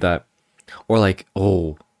tell me that, or like,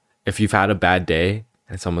 oh, if you've had a bad day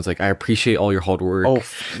and someone's like, I appreciate all your hard work.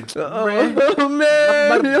 oh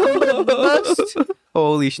man,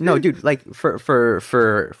 holy no, dude. Like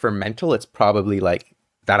for mental, it's probably like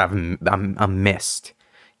that I'm missed,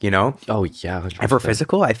 you know. Oh yeah, And for 100%.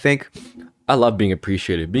 physical, I think I love being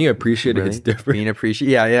appreciated. Being appreciated is different. being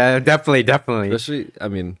appreciated. Yeah, definitely. Especially, I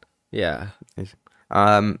mean, yeah.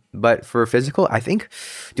 But for physical, I think,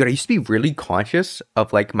 dude, I used to be really conscious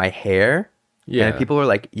of like my hair. Yeah. And people were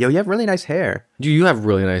like, "Yo, you have really nice hair." Dude, you have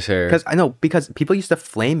really nice hair. Because people used to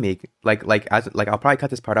flame me like I'll probably cut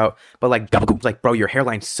this part out, but like bro, your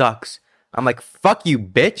hairline sucks. I'm like, "Fuck you,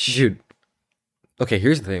 bitch." Dude, okay,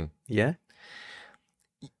 here's the thing. Yeah.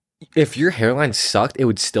 If your hairline sucked, it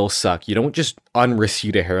would still suck. You don't just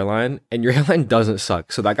unrecede a hairline, and your hairline doesn't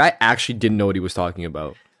suck. So that guy actually didn't know what he was talking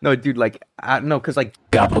about. No, dude, like no, because like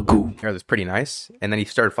gabagoo hair was pretty nice, and then he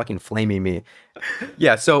started fucking flaming me.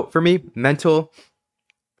 Yeah, so for me, mental,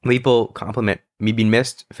 people compliment me being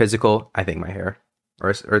missed. Physical, I think my hair,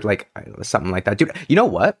 or like something like that, dude. You know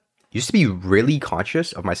what? Used to be really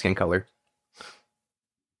conscious of my skin color.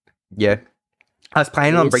 Yeah, I was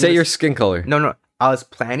planning on bringing Say your this- skin color. No, I was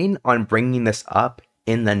planning on bringing this up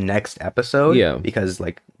in the next episode. Yeah. Because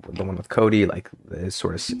like the one with Cody, like it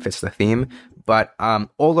sort of fits the theme. But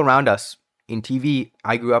all around us, in TV,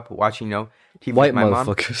 I grew up watching, TV White with my mom.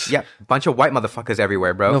 motherfuckers. Yeah, bunch of white motherfuckers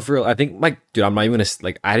everywhere, bro. No, for real. I think dude, I'm not even gonna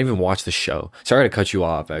like. I didn't even watch the show. Sorry to cut you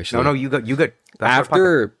off. Actually, No, you good. That's what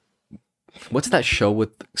after what's that show with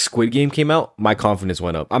Squid Game came out, my confidence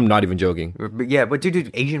went up. I'm not even joking. Yeah, but dude,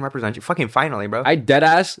 Asian representation, fucking finally, bro. I dead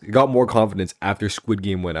ass got more confidence after Squid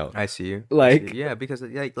Game went out. I see you. Like, yeah, because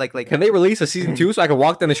like can they release a season 2 so I can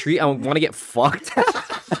walk down the street and want to get fucked?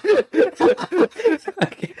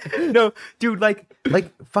 no, dude, like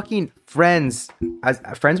fucking Friends.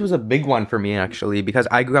 Friends was a big one for me actually because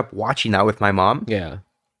I grew up watching that with my mom. Yeah.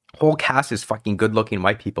 Whole cast is fucking good-looking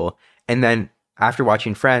white people, and then after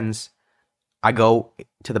watching Friends, I go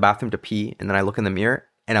to the bathroom to pee, and then I look in the mirror,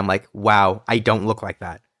 and I'm like, wow, I don't look like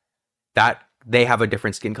that. That they have a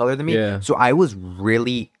different skin color than me. Yeah. So I was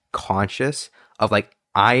really conscious of like,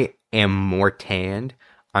 I am more tanned,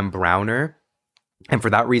 I'm browner, and for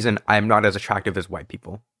that reason, I'm not as attractive as white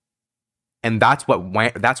people. And that's what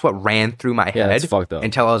ran through my Yeah, head that's fucked up.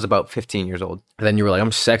 until I was about 15 years old. And then you were like,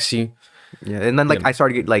 I'm sexy. Yeah, and then I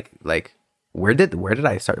started to get like where did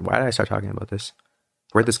I start? Why did I start talking about this?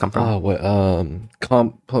 Where'd this come from? Oh, what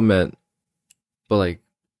compliment. But like,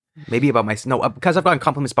 Maybe about my because I've gotten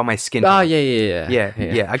compliments about my skin. oh tone.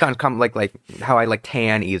 yeah. I gotten like how I like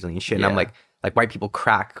tan easily and shit. And I'm Yeah. like white people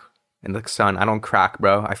crack in the sun. I don't crack,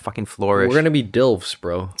 bro. I fucking flourish. We're gonna be dilfs,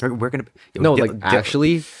 bro. We're gonna No, like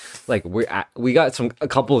actually, like we got a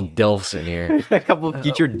couple of dilfs in here. a couple of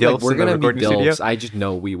future dilfs. Like, we're in the gonna be recording studio. dilfs. I just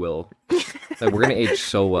know we will. Like we're gonna age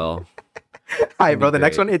so well. All right, bro. The be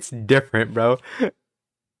next great. one, it's different, bro.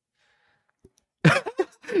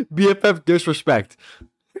 BFF disrespect.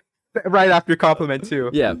 Right after compliment too.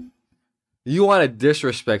 Yeah. You want to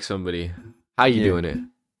disrespect somebody? How you doing it?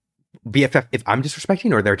 BFF. If I'm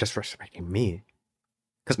disrespecting or they're disrespecting me,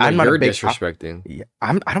 because No, I'm not you're a big disrespecting. Yeah,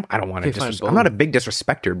 I don't want to Okay, fine, disrespect. I'm not a big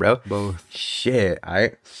disrespecter, bro. Both. Shit,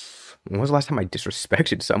 when was the last time I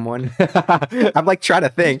disrespected someone? I'm like trying to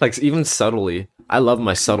think. Like even subtly. I love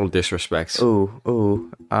my subtle disrespects.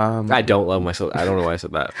 Ooh. I don't love myself. I don't know why I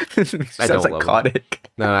said that. I Sounds don't love psychotic.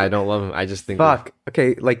 No, I don't love him. I just think Fuck.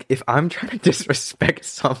 Okay, like if I'm trying to disrespect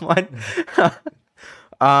someone,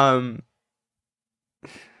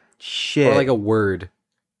 shit. or like a word.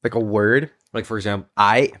 Like a word. Like for example,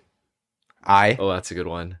 I. oh, that's a good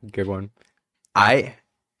one. Good one. I.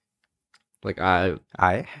 Like I.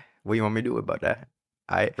 What do you want me to do about that?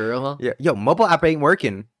 For real? Yeah. Yo, mobile app ain't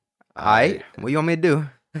working. What you want me to do?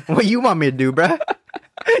 What you want me to do, bruh?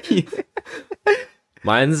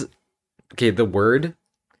 Mine's okay. The word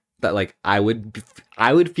that like I would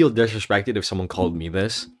feel disrespected if someone called me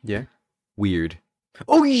this. Yeah. Weird.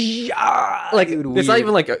 Oh yeah. Like dude, it's not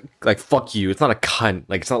weird. even like fuck you. It's not a cunt.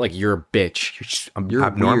 Like it's not like you're a bitch. You're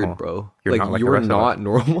abnormal. weird, bro. You're like not like the you're rest of not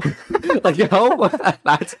normal. Like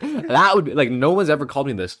that would be like no one's ever called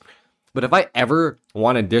me this. But if I ever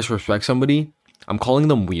want to disrespect somebody, I'm calling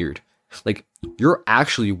them weird. Like you're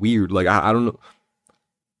actually weird. Like I don't know.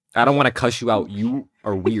 I don't want to cuss you out. You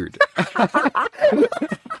are weird.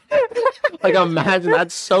 Like imagine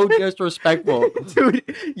that's so disrespectful, dude.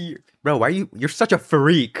 Bro, why are you're such a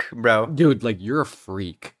freak, bro. dude. Like you're a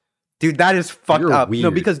freak. Dude, that is fucked You're up. No,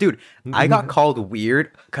 weird. because dude, I got called weird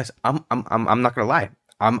because I'm not gonna lie.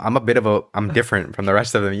 I'm different from the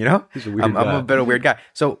rest of them, you know? He's a weird I'm guy. a bit of a weird guy.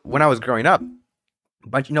 So when I was growing up,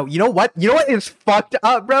 but you know what? You know what is fucked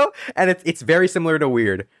up, bro? And it's very similar to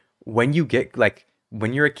weird. When you get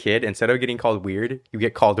when you're a kid, instead of getting called weird, you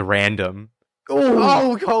get called random.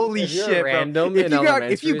 Oh, holy If you're shit, random bro. in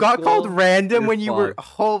If you got elementary called school, random you're when you were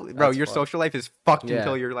fucked. bro, That's your fucked. social life is fucked Yeah.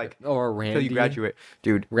 until you're like Or Randy. until you graduate.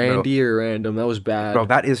 Dude, Randy or random. That was bad. bro,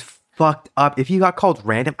 that is fucked up. If you got called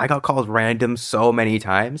random, I got called random so many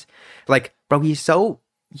times. Like, bro, he's so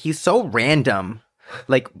random.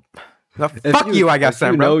 Like, fuck you, I guess, if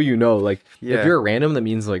then, you bro. know, you know. Like, Yeah. if you're random, that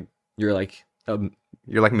means like you're like.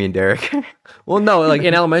 You're like me and Derek. Well, no, like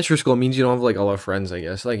in elementary school, it means you don't have like a lot of friends. I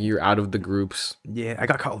guess like you're out of the groups. Yeah, I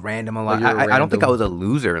got called random a lot. Like, you're I don't think I random. was a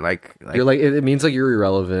loser. Like You're like it means like you're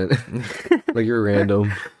irrelevant. Like you're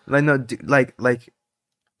random. like no, like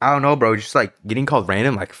I don't know, bro. Just like getting called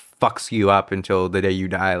random, like fucks you up until the day you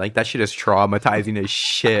die. Like that shit is traumatizing as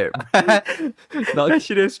shit. That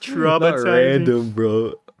shit is Not traumatizing. random,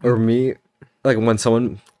 bro. Or me, like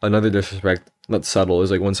when another disrespect, not subtle,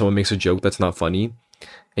 is like when someone makes a joke that's not funny,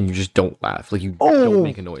 and you just don't laugh. Like you don't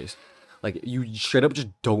make a noise. Like you straight up just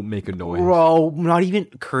don't make a noise. Bro, not even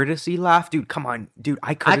courtesy laugh, dude. Come on, dude.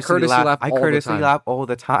 I courtesy laugh. I all the courtesy time. laugh all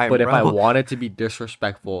the time. But if bro. I wanted to be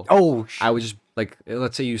disrespectful, oh, I would just like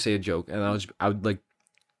let's say you say a joke, and I would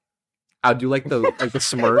do like the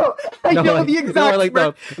smirk. I know like, the exact like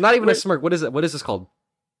smirk. not even a Wait. smirk. What is it? What is this called?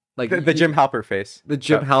 Like The Jim Halpert face. the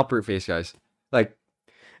Jim Halpert face, guys. Like,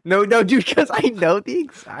 No, dude, because I know the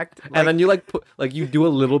exact. and then you like put like you do a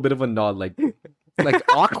little bit of a nod, like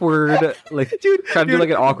awkward, like dude, trying to do like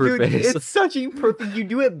an awkward dude, face. It's such imperfect. You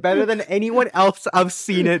do it better than anyone else I've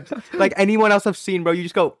seen it. Like anyone else I've seen, bro. You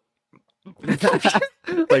just go.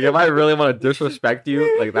 Like if I really want to disrespect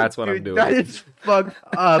you, like that's what Dude, I'm doing. That is fucked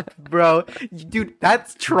up, bro. Dude,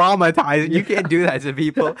 that's traumatizing. You can't do that to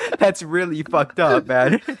people. That's really fucked up,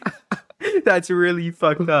 man. That's really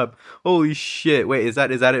fucked up. Holy shit. Wait, is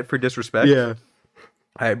that it for disrespect? Yeah.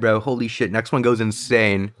 All right, bro. Holy shit. Next one goes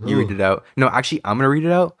insane. You read it out. No, actually, I'm going to read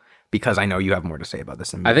it out because I know you have more to say about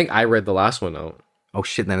this than me. I think I read the last one out. Oh,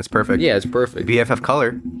 shit. Then it's perfect. Yeah, it's perfect. BFF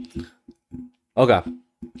color. Okay.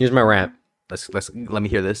 Here's my rant. Let me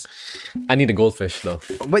hear this. I need a goldfish though.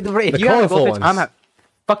 Wait, if The you have a colorful goldfish, ones.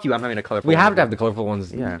 fuck you. I'm having a colorful We one. have to have the colorful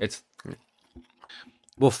ones. Yeah. It's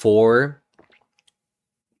before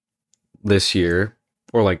this year,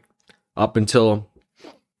 or like up until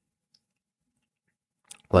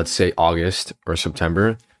let's say August or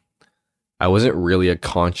September, I wasn't really a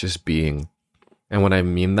conscious being. And what I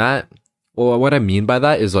mean by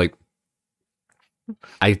that is like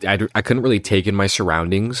I couldn't really take in my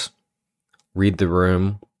surroundings, read the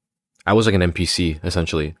room. I was like an NPC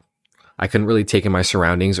essentially. I couldn't really take in my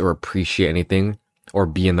surroundings or appreciate anything or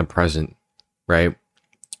be in the present, right?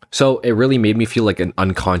 So it really made me feel like an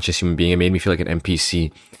unconscious human being. It made me feel like an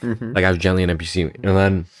NPC, like I was generally an NPC. And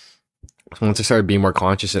then once I started being more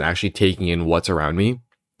conscious and actually taking in what's around me,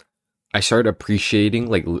 I started appreciating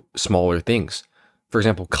like smaller things. For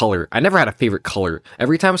example, color. I never had a favorite color.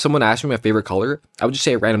 Every time someone asked me my favorite color, I would just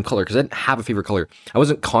say a random color because I didn't have a favorite color. I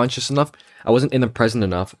wasn't conscious enough. I wasn't in the present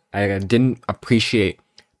enough. I didn't appreciate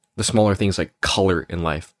the smaller things like color in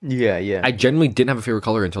life. Yeah. I generally didn't have a favorite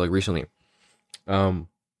color until like recently.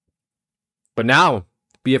 But now,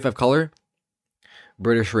 BFF color,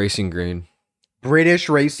 British Racing Green. British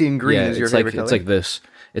Racing Green is your favorite color? It's like this.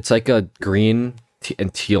 It's like a green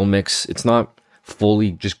and teal mix. It's not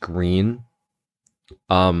fully just green.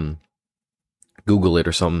 Google it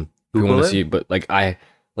or something if you want to see. But like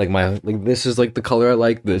this is like the color I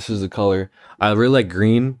like. This is the color I really like.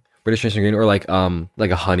 Green, British Racing Green, or like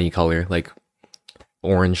a honey color, like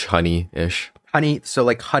orange honey ish. Honey, so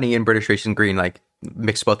like honey and British Racing Green, like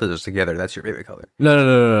mix both of those together. That's your favorite color.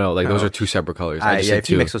 No. Like those are two separate colors. I just yeah, said if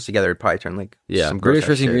you two. mix those together, it'd probably turn like some British gross-ass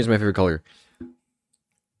Racing shit. Green is my favorite color.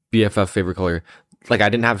 BFF favorite color. Like I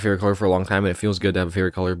didn't have a favorite color for a long time, and it feels good to have a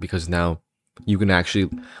favorite color because now you can actually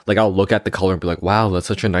like I'll look at the color and be like, wow, that's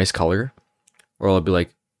such a nice color, or I'll be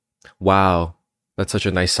like, wow, that's such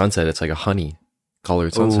a nice sunset. It's like a honey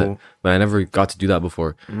colored sunset. Ooh. But I never got to do that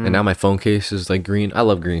before, and now my phone case is like green. I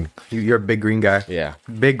love green. You're a big green guy. Yeah,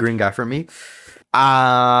 Big green guy for me.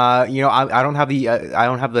 I don't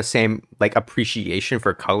have the same like appreciation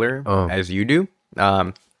for color as you do.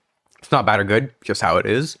 It's not bad or good, just how it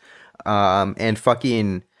is. And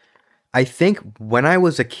fucking, I think when I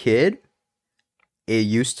was a kid, it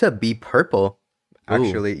used to be purple.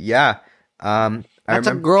 Actually, yeah. that's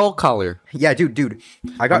a girl color. Yeah, dude.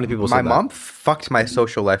 I got many people my said that? mom fucked my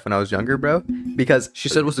social life when I was younger, bro. Because She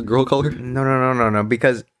said it was a girl color. no.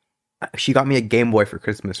 Because she got me a Gameboy for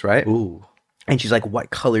Christmas, right? Ooh. And she's like,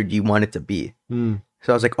 "What color do you want it to be?" So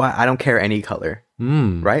I was like, "Well, I don't care any color."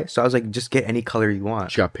 Right? So I was like, "Just get any color you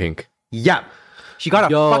want." She got pink. Yeah. She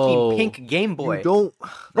got a Yo, fucking pink Game Boy. You don't,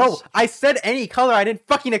 Bro, I said any color. I didn't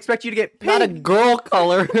fucking expect you to get pink. not a girl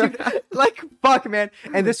color. Like, fuck, man.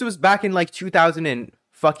 And this was back in like 2000 and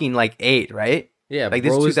fucking like 8, right? Yeah, Like,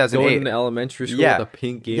 this is bro was 2008. going to elementary school Yeah. with a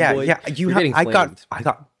pink Game Yeah, Boy. yeah. You're getting I flamed.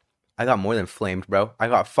 got more than flamed, bro. I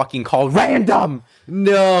got fucking called random.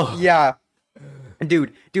 No. Yeah.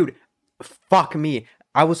 Dude, fuck me.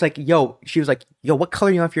 I was like, yo, she was like, yo, what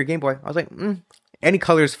color you want for your Game Boy? I was like, any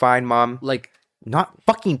color is fine, mom. Like Not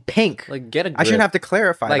fucking pink. get a grip. I shouldn't have to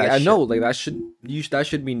clarify Like that I shit. know, like that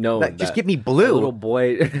should be known. Like, just that give me a blue. little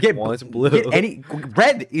boy Get wants blue. Get any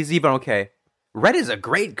red is even okay. Red is a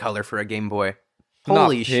great color for a Game Boy.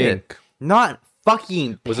 Holy Not shit! pink. Not fucking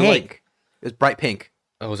pink. Was it like- It was bright pink.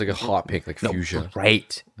 It was like a hot pink, like No, fuchsia.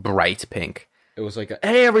 bright pink. It was like,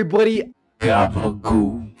 hey everybody, and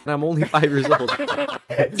I'm only 5 years old.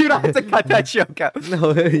 Dude, I have to cut that joke out.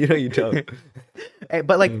 No, you don't. Hey,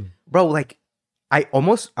 but like, bro, like, I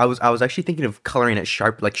was actually thinking of coloring it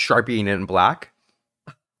sharpieing it in black,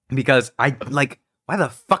 because I like. Why the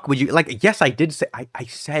fuck would you like? Yes, I did say I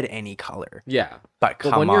said any color, Yeah, but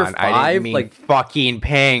come when you're on, I five, didn't mean like- fucking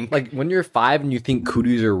pink. like when you're 5 and you think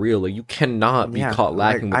cooties are real, like you cannot be Yeah, caught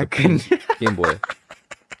lacking like, with a pink Game Boy.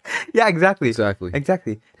 Yeah, exactly.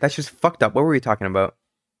 Exactly. That's just fucked up. What were we talking about?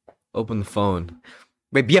 Open the phone.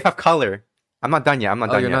 Wait, BFF color. I'm not done yet. I'm not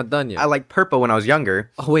Oh, done you're yet. not done yet. I like purple when I was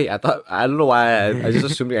younger, Oh wait, I don't know why I just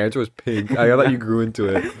assumed the answer was pink. I thought you grew into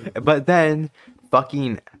it. but then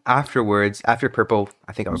fucking afterwards, after purple,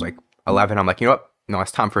 I think I was like 11. I'm like, you know what? No,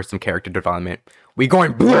 it's time for some character development. We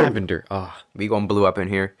going blue. Lavender. Oh, We going blue up in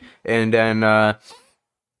here, and then like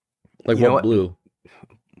you know what blue?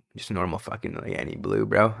 just normal fucking like any blue,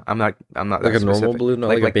 bro. I'm not Like that a normal specific. blue, not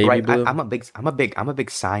like a baby bright, blue? I'm a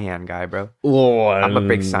big cyan guy, bro. Oh, I'm a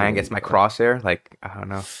big cyan. Gets my crosshair. Like I don't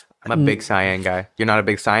know. I'm a big cyan guy. You're not a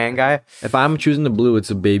big cyan guy. If I'm choosing the blue,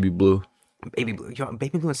 it's a baby blue. Baby blue.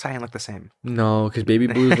 Baby blue and cyan look the same. No, because baby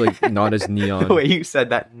blue is like not as neon. The way you said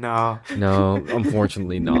that, no. No,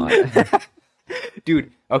 unfortunately not.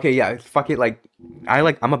 Dude, okay, yeah, fuck it. Like,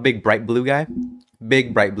 I'm a big bright blue guy.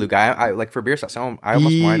 Big bright blue guy. I like for BeerSos. I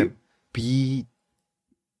almost wanted B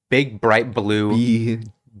big bright blue. B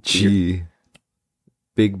G.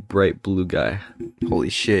 Big bright blue guy. Holy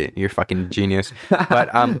shit, you're fucking genius. But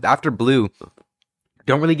after blue,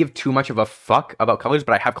 don't really give too much of a fuck about colors.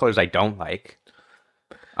 But I have colors I don't like.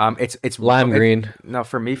 It's Lime green. No,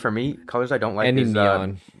 for me, colors I don't like Any is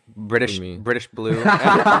neon. British me. British blue.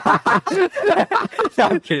 No,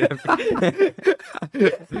 I'm kidding.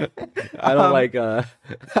 I don't like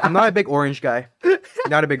I'm not a big orange guy.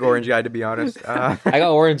 Not a big orange guy, to be honest. I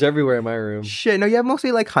got orange everywhere in my room. Shit, no, you have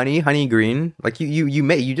mostly like honey green. Like you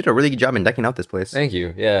did a really good job in decking out this place. Thank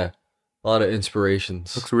you. Yeah. A lot of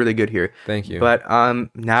inspirations. Looks really good here. Thank you. But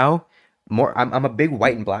now more I'm a big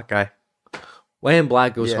white and black guy. White and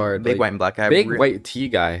black goes Yeah, hard. Big like, white and black guy. Big white tea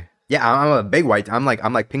guy. Yeah, I'm a big white. I'm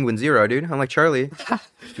like Penguin Zero, dude. I'm like Charlie.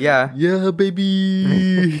 Yeah. Yeah,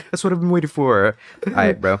 baby. That's what I've been waiting for. All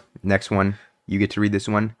right, bro. Next one. You get to read this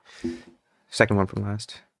one. Second one from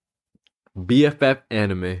last. BFF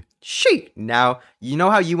anime. Shit. Now, you know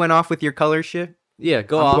how you went off with your color shit? Yeah,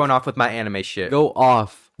 go I'm off. going off with my anime shit. Go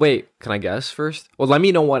off. Wait, can I guess first? Well, let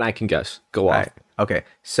me know what I can guess. Go off. All right. Okay.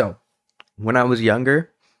 So, when I was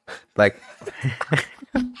younger, like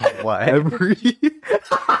what?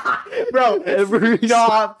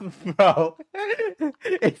 Stop, bro.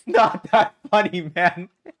 It's not that funny, man.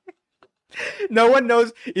 No one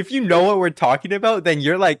knows. If you know what we're talking about, then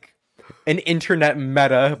you're like an internet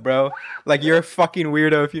meta, bro. Like you're a fucking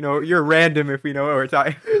weirdo if you know. You're random if we know what we're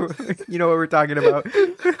talking. You know what we're talking about.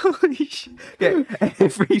 Holy shit. Okay.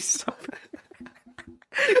 Every summer.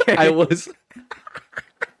 Okay. I was.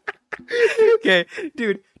 Okay,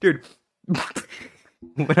 dude.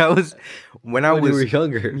 When I was When you were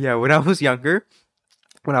younger. Yeah, when I was younger,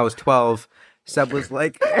 when I was 12, Seb was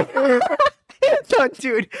like, no,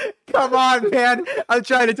 dude, come on, man. I'm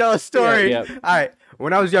trying to tell a story. Yeah. All right.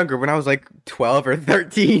 When I was younger, when I was like 12 or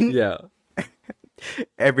 13, Yeah.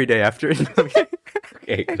 every day after.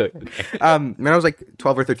 Okay, good. When I was like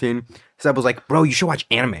 12 or 13, Seb was like, bro, you should watch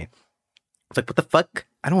anime. I was like, what the fuck?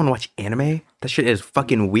 I don't want to watch anime. That shit is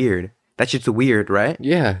fucking weird. That shit's weird, right?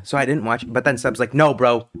 Yeah. So I didn't watch, but then Seb's like, no,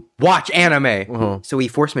 bro, watch anime. Uh-huh. So he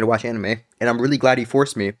forced me to watch anime, and I'm really glad he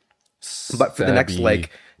forced me. But for the next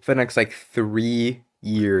like 3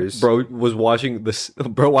 years, Bro was watching this.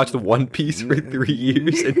 Bro watched the One Piece for 3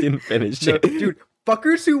 years and didn't finish No, it. dude,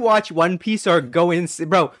 fuckers who watch One Piece are going,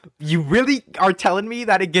 bro. You really are telling me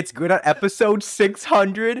that it gets good at episode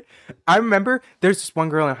 600? I remember there's this one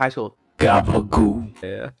girl in high school, Gabagoo,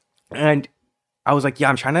 Yeah. and I was like, yeah,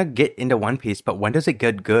 I'm trying to get into One Piece, but when does it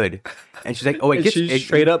get good? And she's like, oh, And she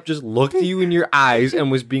straight up just looked at you in your eyes and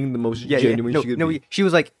was being the most genuine she could be. She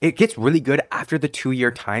was like, it gets really good after the 2-year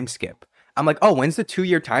time skip. I'm like, oh, when's the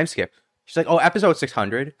 2-year time skip? She's like, oh, episode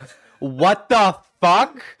 600. What the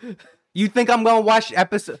fuck? You think I'm gonna watch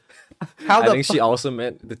episode? I think she also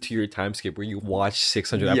meant the 2-year time skip where you watch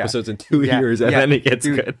 600 Yeah. episodes in 2 years and then it gets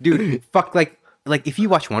good. Dude, fuck, like if you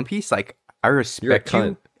watch One Piece, like I You're a respect cunt.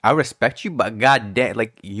 you. I respect you, but goddamn,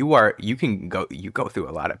 like you go through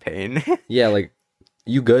a lot of pain. Yeah, like,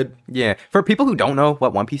 you good? Yeah, for people who don't know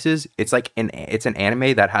what One Piece is, it's like it's an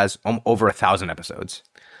anime that has over 1,000 episodes.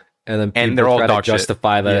 And then people they're all try to dog shit.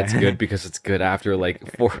 justify that Yeah. it's good because it's good after like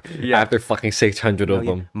Yeah. after fucking 600 of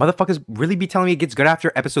them. Motherfuckers really be telling me it gets good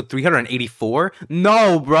after episode 384?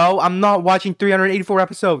 No, bro, I'm not watching 384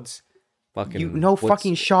 episodes. Fucking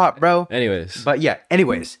Fucking shot, bro. Anyways, But yeah,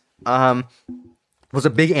 anyways, was a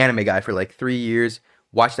big anime guy for like 3 years.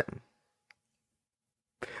 Watched them.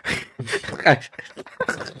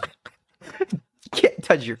 Can't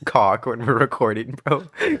touch your cock when we're recording, bro.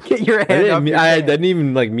 Get your hand up. Your I pants. didn't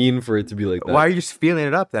even like mean for it to be like that. Why are you just feeling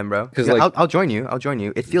it up then, bro? 'Cause, Yeah, like- I'll join you. I'll join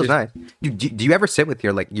you. It feels nice. Dude, do you ever sit with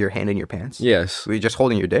your hand in your pants? Yes. Were you just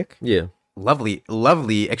holding your dick? Yeah. Lovely,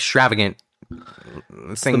 extravagant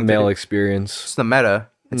It's the male experience. It's the meta.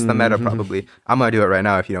 It's the meta probably. I'm gonna do it right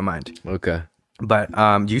now if you don't mind. Okay. But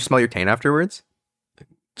do you smell your taint afterwards?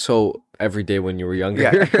 So every day when you were younger.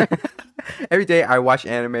 Yeah. Every day I watch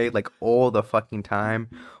anime like all the fucking time.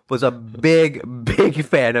 Was a big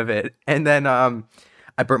fan of it. And then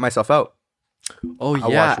I burnt myself out. Oh I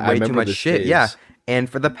yeah, watched I way too remember much this shit. phase. Yeah. And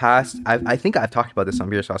for the past, I think I've talked about this on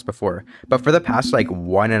BeerSos before, but for the past like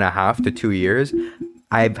 1.5 to 2 years,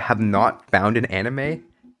 I have not found an anime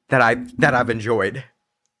that I've enjoyed.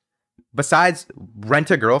 Besides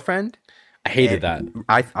Rent a Girlfriend, I hated that.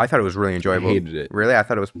 I thought it was really enjoyable. I hated it. Really, I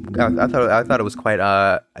thought it was I thought it was quite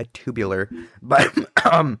a tubular, but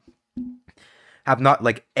have not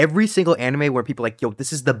like every single anime where people like, yo,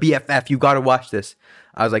 this is the BFF, you gotta watch this.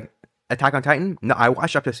 I was like, Attack on Titan? No, I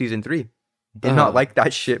watched up to season 3. Did not like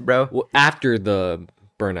that shit, bro. Well, after the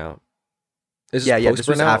burnout. This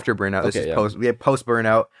was after Burnout. This Okay, is yeah. post. We have post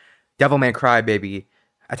Burnout, Devilman Crybaby,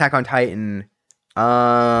 Attack on Titan.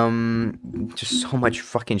 Just so much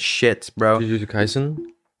fucking shit, bro. Jujutsu Kaisen?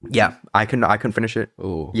 Yeah, I couldn't finish it.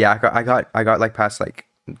 Oh. Yeah, I got like past like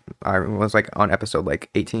I was like on episode like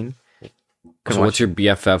 18. So what's your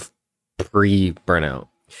BFF pre-burnout?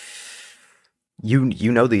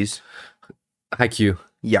 You know these? IQ.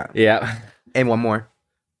 Yeah, Yeah. and one more.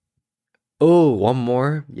 Oh, one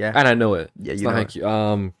more? Yeah, And I know it. Yeah, It's you not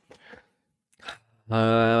know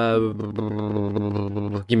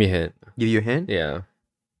IQ. Give me a hint. give you a hint. Yeah.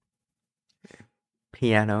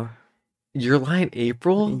 Piano. Your Line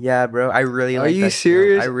April? Yeah, bro. I really Are like you that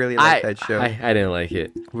serious? show. I really like that show. I didn't like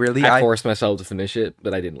it. Really, I forced myself to finish it,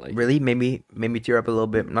 but I didn't like it. really made me tear up a little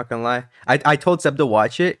bit. I'm not gonna lie. I told Seb to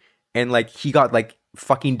watch it, and like he got like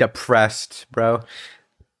fucking depressed, bro.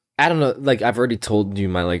 I don't know. Like I've already told you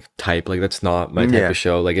my like type. Like that's not my type Yeah. of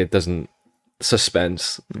show. Like it doesn't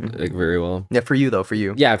suspense like very well. Yeah, for you though, for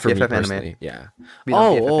you. Yeah, for me BFF personally. Yeah. We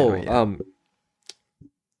don't BFF Oh, anime, yeah.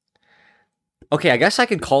 Okay, I guess I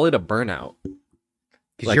could call it a burnout.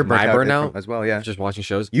 'Cause like you're my burnt out burnout? as well. Yeah, Just watching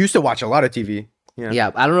shows. you used to watch a lot of TV. Yeah.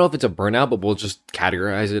 Yeah, I don't know if it's a burnout, but we'll just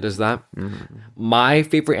categorize it as that. My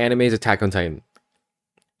favorite anime is Attack on Titan.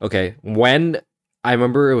 Okay, when I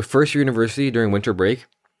remember it was first year university during winter break,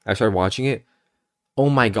 I started watching it. Oh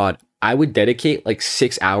my god, I would dedicate like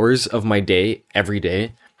 6 hours of my day every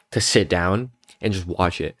day to sit down and just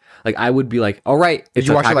watch it. Like I would be like, all right, Did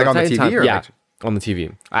you watch it Attack like on the Titan TV time. or yeah, like- on the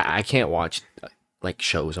TV. I can't watch like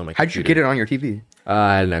shows on my. How'd you get it on your TV?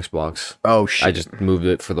 I had an Xbox. Oh shit! I just moved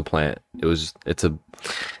it for the plant. It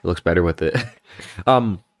looks better with it.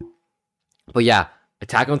 But yeah,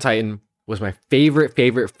 Attack on Titan was my favorite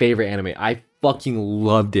anime. I fucking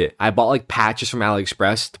loved it. I bought like patches from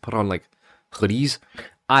AliExpress to put on like hoodies.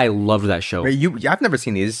 I loved that show. Wait, I've never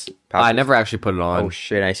seen these. I passes. never actually put it on. Oh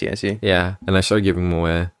shit! I see. Yeah, and I started giving them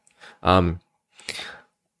away.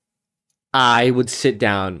 I would sit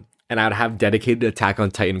down and I would have dedicated Attack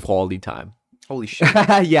on Titan quality time. Holy shit!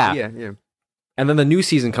 Yeah. yeah. And then the new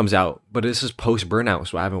season comes out, but this is post burnout,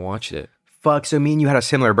 so I haven't watched it. Fuck. So me and you had a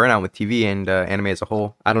similar burnout with TV and anime as a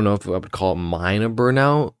whole. I don't know if I would call mine a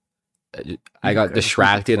burnout. I got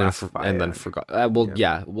distracted and then forgot.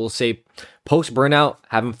 Yeah, we'll say post burnout.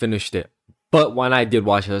 Haven't finished it, but when I did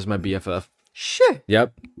watch it, it was my BFF. Shit.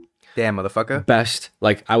 Yep, Damn, motherfucker. best.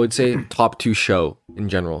 Like I would say top 2 show in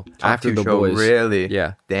general after Two the show, boys. Really?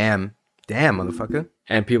 Yeah, Damn, motherfucker.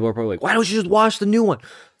 and people are probably like, "Why don't you just watch the new one?"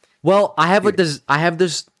 Well, I have I have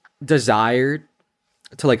this desire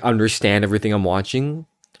to like understand everything I'm watching,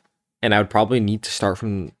 and I would probably need to start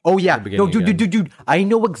from. Oh yeah. the No, beginning dude. I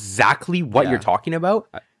know exactly what Yeah. you're talking about.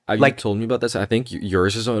 You Like- told me about this. I think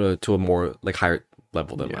yours is to a more like higher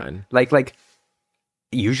level than mine. Like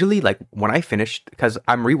usually like when I finished, because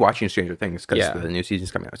I'm rewatching Stranger Things because Yeah. the new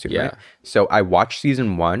season's coming out soon, Yeah. right? So I watched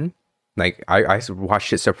season 1. Like I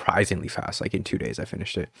watched it surprisingly fast. Like in 2 days I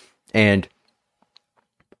finished it. And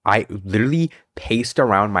I literally paced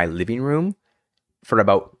around my living room for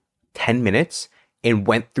about 10 minutes and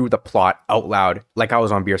went through the plot out loud like I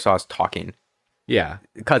was on BeerSos talking. Yeah,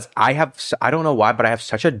 Because I don't know why, but I have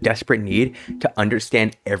such a desperate need to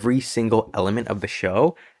understand every single element of the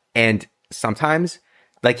show. And sometimes,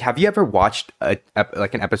 like, have you ever watched like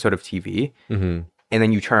an episode of TV and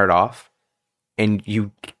then you turn it off and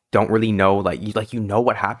you don't really know, like you know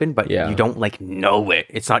what happened, but Yeah. you don't like know it.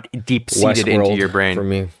 It's not deep seated into Westworld your brain. for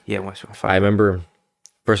me. Yeah, Westworld. I remember.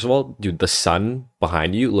 First of all, dude, the sun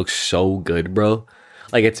behind you looks so good, bro.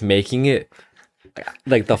 Like it's making it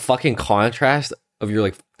like the fucking contrast of your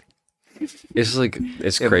like. It's like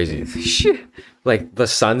it's crazy. Shit. Like the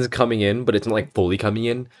sun's coming in, but it's not like fully coming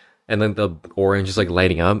in, and then the orange is like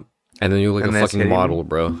lighting up, and then you look like And a then it's fucking hitting model,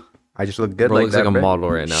 bro. I just look good Bro like looks that, like a bro.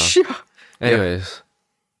 model right now. Shit. Anyways,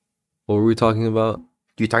 what were we talking about?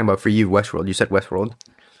 You talking about for you Westworld? You said Westworld.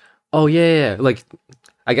 Oh yeah. Like,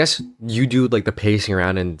 I guess you do like the pacing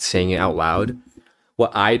around and saying it out loud.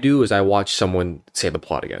 What I do is I watch someone say the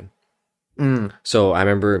plot again. So I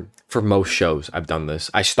remember for most shows I've done this.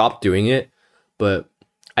 I stopped doing it, but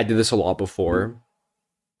I did this a lot before.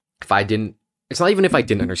 If I didn't, it's not even if I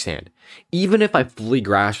didn't understand. Even if I fully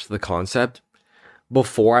grasped the concept,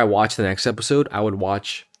 before I watched the next episode, I would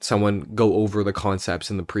watch someone go over the concepts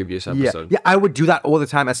in the previous episode. Yeah, I would do that all the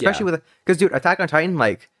time, especially Yeah. with because dude, Attack on Titan,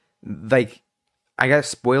 like I guess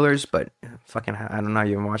spoilers, but fucking I don't know,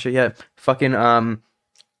 you haven't watched it yet. Fucking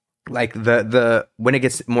like the when it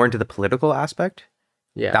gets more into the political aspect,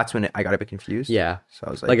 Yeah. that's when I got a bit confused. Yeah. So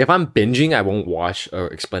I was Like if I'm binging, I won't watch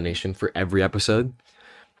an explanation for every episode.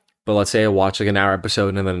 But let's say I watch like an hour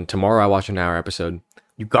episode and then tomorrow I watch an hour episode.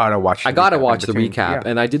 you gotta watch. I the gotta recap in watch the between. recap. Yeah.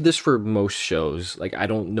 And I did this for most shows. Like I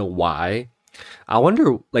don't know why. I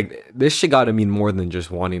wonder like this shit gotta mean more than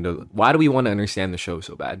just wanting to why do we want to understand the show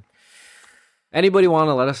so bad? Anybody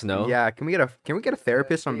wanna let us know? Yeah, can we get a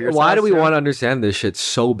therapist on BeerSos? Why do we want to understand this shit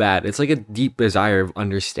so bad? It's like a deep desire of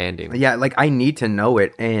understanding. Yeah, like I need to know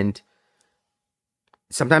it, and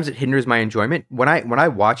sometimes it hinders my enjoyment. When I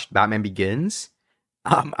watched Batman Begins,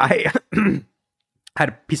 I had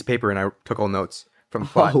a piece of paper and I took all notes from the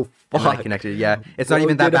plot. Oh, And I fuck. connected. Yeah, it's Bro not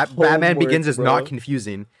even that did Batman homework, Begins is bro. not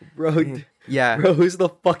confusing. Bro, Yeah, bro, who's the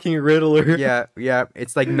fucking Riddler? yeah,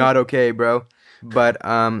 it's like not okay, bro. But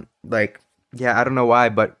like yeah, I don't know why,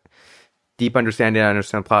 but deep understanding, I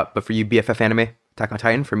understand plot. But for you, BFF anime, Attack on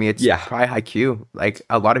Titan, for me, it's Yeah. probably Haikyuu. Like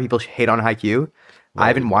a lot of people hate on Haikyuu. I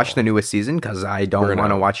haven't watched the newest season because I don't Burn want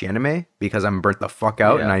to out. watch anime because I'm burnt the fuck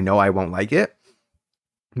out and Yeah. I know I won't like it.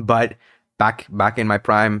 But back in my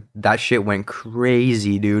prime, that shit went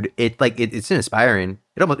crazy, dude. It's inspiring.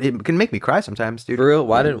 It can make me cry sometimes, dude. For real,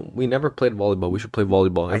 why didn't we never played volleyball? We should play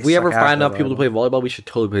volleyball. If we ever suck ass find at enough people to play volleyball, we should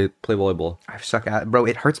totally play volleyball. I suck at bro.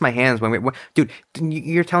 It hurts my hands dude.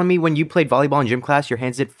 You're telling me when you played volleyball in gym class, your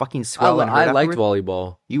hands did fucking swell and hurt I liked afterward?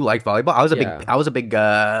 volleyball. You liked volleyball? Yeah. I was a big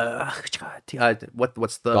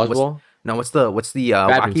what's the Dodgeball? what's the wacky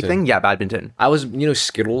Badminton. thing? Yeah, badminton. I was,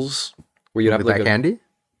 Skittles, where you'd have With like that candy?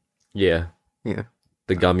 yeah, Yeah.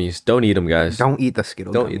 the gummies. Don't eat them, guys. Don't eat the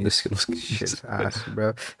Skittles. Don't eat the gummies. Skittles. Shit's ass,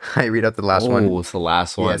 bro. I read out the last one. Oh, it's the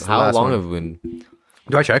last one. it's the How last long one. have we been?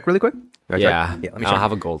 Do I check really quick? Do I Yeah, check? Yeah, let me I'll check.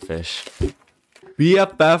 have a goldfish.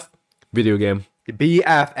 BFF video game. The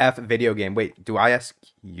BFF video game. Wait, do I ask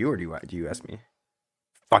you or do you ask me?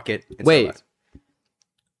 Fuck it. It's Wait. the last-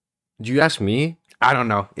 Did you ask me? I don't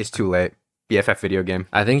know. It's too late. BFF video game.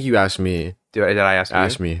 I think you asked me. Did I ask you?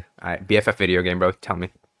 Ask me. All right, BFF video game, bro. Tell me.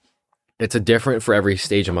 It's a different for every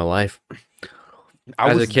stage of my life. I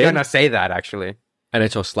As was a kid? gonna say that actually.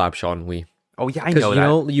 NHL Slapshot and Wii. Oh yeah, I Because know you that.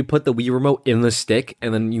 know you put the Wii remote in the stick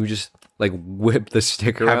and then you just like whip the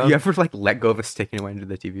stick around. Have you ever like let go of a stick and it went into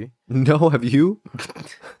the TV? No, have you?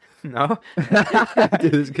 No.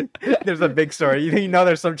 Dude, it's good. There's a big story. You know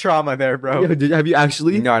there's some trauma there, bro. Have you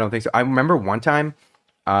actually? No, I don't think so. I remember one time,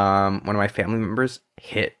 one of my family members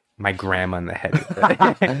hit my grandma in the head.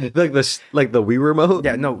 like the Wii remote.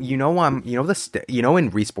 Yeah, no, you know in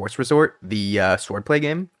Wii Sports Resort, the swordplay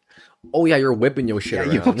game. Oh yeah, you're whipping your shit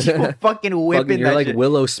Yeah, you around. fucking Fucking, whipping you're that like shit.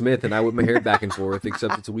 Willow Smith, and I whip my hair back and forth,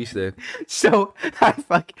 except it's a Wii stick. So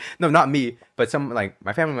no, not me, but some like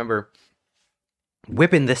my family member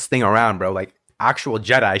whipping this thing around, bro, like actual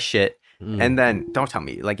Jedi shit. And then don't tell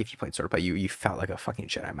me like if you played swordplay, you felt like a fucking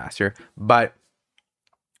Jedi master, but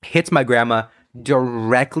hits my grandma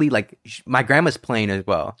directly. Like my grandma's playing as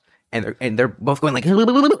well, and they're both going like. I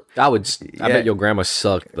Yeah. bet your grandma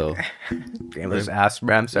sucked though. Grandma's ass,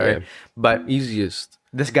 bro. I'm sorry, Yeah. but Easiest.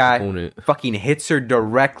 this guy opponent. fucking hits her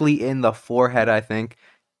directly in the forehead. I think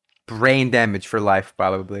brain damage for life,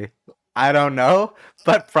 probably. I don't know,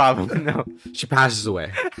 but probably no. She passes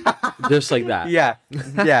away, just like that. Yeah,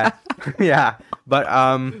 yeah, yeah. But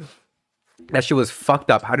that shit was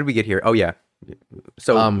fucked up. How did we get here? Oh yeah.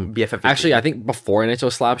 So BFF. Actually, I think before NHL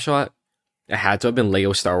Slapshot, it had to have been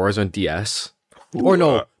Lego Star Wars on DS or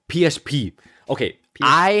no PSP. Okay,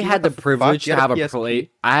 I had the fuck? privilege You to had a have a PSP? play.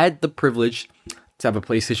 I had the privilege to have a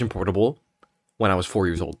PlayStation Portable when I was 4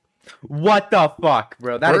 years old. What the fuck,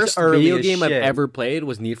 bro? That is First early video as game shit. I've ever played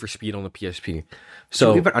was Need for Speed on the PSP. Do you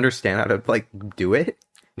So even understand how to like do it?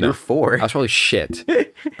 No. You're 4. I was probably shit,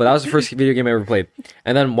 but that was the first video game I ever played.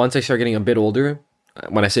 And then once I started getting a bit older,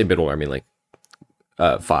 when I say a bit older, I mean like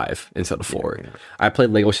 5 instead of 4. I played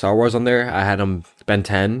Lego Star Wars on there. I had Ben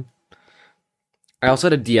 10. I also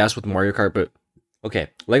had a DS with Mario Kart, but okay,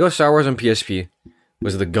 Lego Star Wars on PSP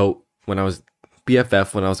was the GOAT when I was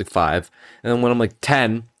BFF when I was like 5, and then when I'm like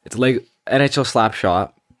 10, it's like NHL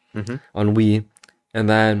Slapshot on Wii, And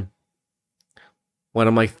then when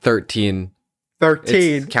I'm like 13, 13.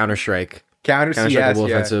 it's Counter-Strike. Counter-Strike Global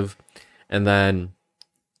Offensive. And then,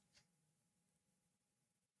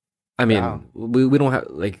 I mean, Wow. we don't have,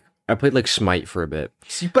 like, I played like Smite for a bit.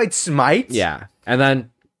 So you played Smite? Yeah. And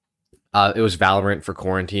then it was Valorant for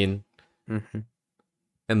quarantine. Mm-hmm.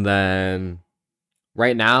 And then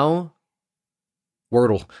right now,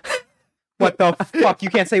 Wordle. What the fuck? You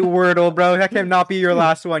can't say Wordle, bro. That cannot be your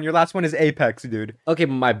last one. Your last one is Apex, dude. Okay,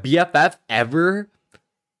 my BFF ever.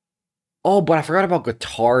 Oh, but I forgot about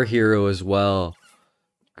Guitar Hero as well.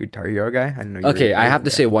 Guitar Hero guy? I know you Okay, I have to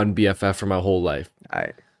say one BFF for my whole life.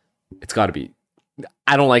 It's got to be.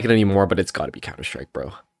 I don't like it anymore, but it's got to be Counter-Strike,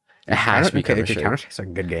 bro. It has to be Counter-Strike. Counter-Strike's a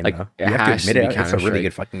good game, Like, though. it You have to has to admit be it. It's a really Counter-Strike.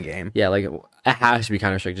 good fucking game. Yeah, like, it has to be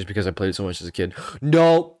Counter-Strike just because I played it so much as a kid.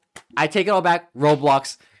 No, I take it all back.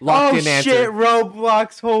 Roblox. Locked in answer. Shit,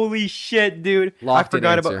 Roblox. Holy shit, dude. Locked I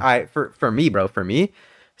forgot in answer. about... For me, bro. For me,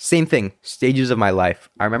 same thing. Stages of my life.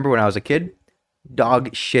 I remember when I was a kid,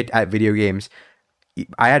 dog shit at video games.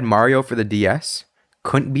 I had Mario for the DS.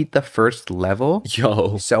 Couldn't beat the first level.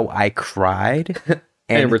 Yo. So I cried.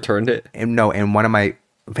 And returned it. And one of my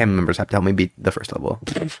family members had to help me beat the first level.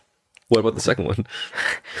 What about the second one?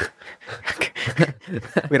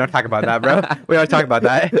 We don't talk about that, bro. We don't talk about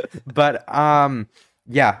that. But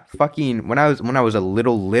yeah, fucking when I was a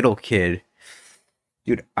little kid,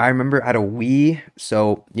 dude, I remember at a Wii.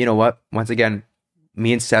 So you know what? Once again,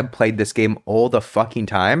 me and Seb played this game all the fucking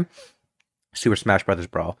time. Super Smash Brothers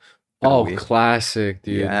Brawl. Oh, classic,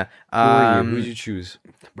 dude. Yeah. Who are you? Who'd you choose?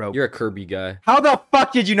 Bro, You're a Kirby guy. how the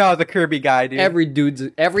fuck did you know I was a Kirby guy, dude?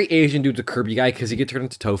 Every Asian dude's a Kirby guy because he get turned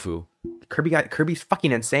into tofu. Kirby's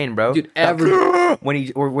fucking insane, bro. Dude,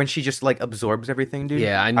 when she just like absorbs everything, dude.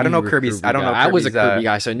 Yeah, I don't know Kirby's. I don't know. I was a Kirby's, Kirby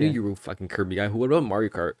guy, so I knew you were a fucking Kirby guy. What about Mario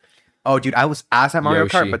Kart? Oh, dude, I was ass at Mario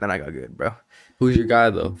Kart, Yoshi. but then I got good, bro. Who's your guy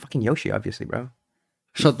though? Fucking Yoshi, obviously, bro.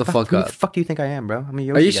 Shut the fuck Who up. the fuck do you think I am, bro? I'm a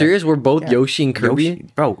Yoshi. Are you guy. serious? We're both Yeah. Yoshi and Kirby. Yoshi,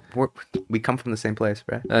 bro, we come from the same place,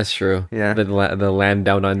 bro. That's true. Yeah. The land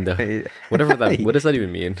down under. Whatever that. What does that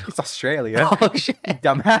even mean? It's Australia. Oh shit.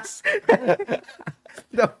 Dumbass.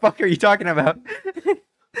 The fuck are you talking about?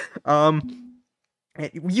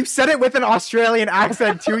 You said it with an Australian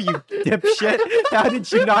accent too, you dipshit. How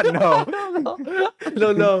did you not know? I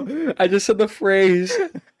don't know. I just said the phrase.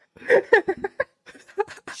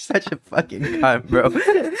 Such a fucking cunt, bro.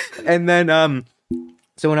 And then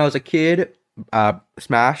so when I was a kid,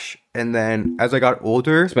 Smash, and then as I got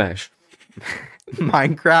older, Smash.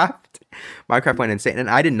 Minecraft went insane, and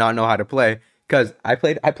I did not know how to play because I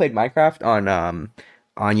played Minecraft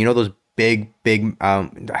on you know those big I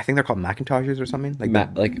think they're called Macintoshes or something like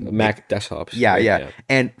Mac desktops. yeah, right? yeah.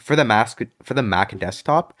 And for the Mac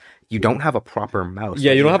desktop, you don't have a proper mouse.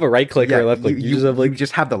 Yeah, you don't have a right click or a Yeah, left click. You just have you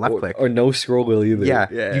just have the left click. or no scroll wheel either.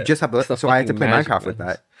 Yeah, you just have the It's the so I had to fucking play magic Minecraft with ones.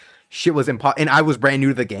 that. Shit was impossible, and I was brand new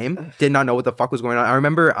to the game. Did not know what the fuck was going on. I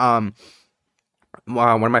remember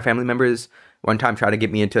one of my family members one time tried to get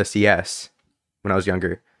me into CS when I was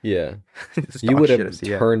younger. Yeah. This You dog would shit have is-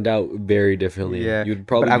 yeah. turned out very differently. Yeah, You'd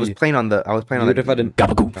probably. But I was playing on the. You would have had a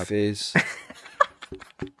Gabagool face.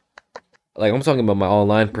 Like I'm talking about my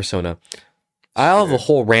online persona. I have a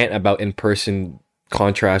whole rant about in-person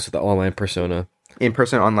contrast with the online persona. in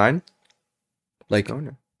person online. Like Go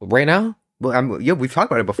on. right now, Well, yeah, we've talked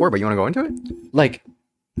about it before, but you want to go into it? like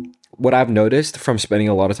what I've noticed from spending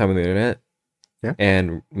a lot of time on the internet, Yeah.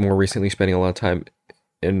 and more recently spending a lot of time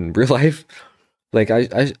in real life. Like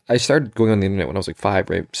I started going on the internet when I was like 5,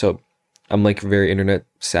 right? So I'm like very internet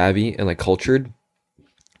savvy and like cultured.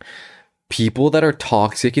 People that are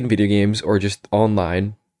toxic in video games or just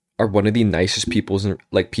online are one of the nicest people in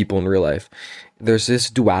real life. There's this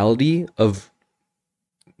duality of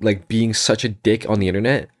like being such a dick on the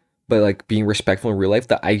internet, but like being respectful in real life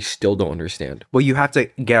that I still don't understand. Well, you have to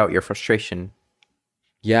get out your frustration,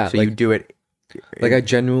 Yeah, so like you do it. like I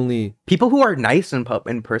genuinely. People who are nice in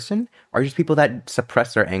person are just people that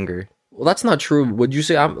suppress their anger. Well, that's not true. Would you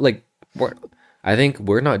say I'm like? I think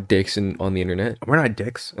we're not dicks on the internet, We're not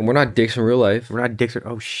dicks. and we're not dicks in real life. We're not dicks.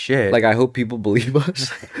 Oh shit! Like I hope people believe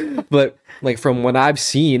us, but like from what I've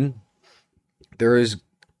seen, there is.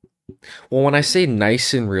 Well, when I say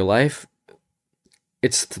nice in real life,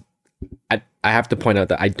 I have to point out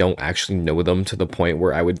that I don't actually know them to the point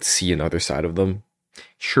where I would see another side of them.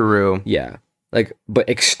 true. Yeah, like but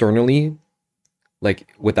externally,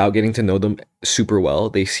 like without getting to know them super well,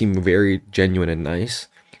 they seem very genuine and nice.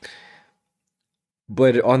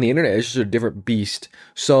 But on the internet, it's just a different beast.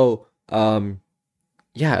 So,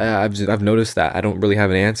 yeah, I've noticed that. I don't really have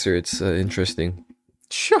an answer. It's interesting.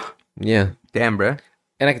 Sure. Yeah, Damn, bro.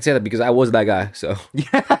 And I can say that because I was that guy. So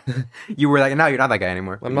Yeah. You were like, no, you're not that guy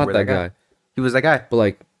anymore. I'm You not were that guy. He was that guy. But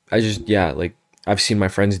like, I just like I've seen my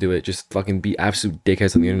friends do it, just fucking be absolute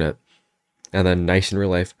dickheads on the internet, and then nice in real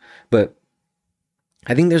life. But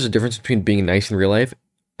I think there's a difference between being nice in real life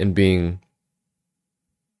and being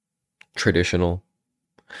traditional.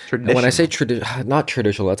 And when I say not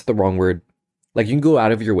traditional, that's the wrong word. Like you can go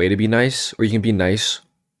out of your way to be nice, or you can be nice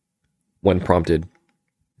when prompted.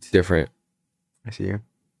 It's different, I see you.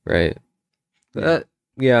 right?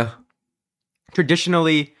 Yeah.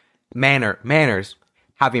 Traditionally, manners,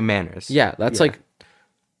 having manners. Yeah, that's like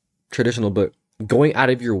traditional, but going out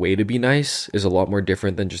of your way to be nice is a lot more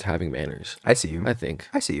different than just having manners. I see you. I think.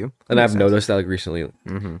 I see you. And I've noticed that like recently.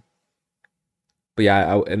 Mm-hmm. But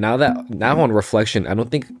yeah, and now on reflection, I don't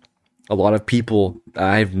think a lot of people that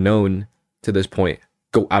I've known to this point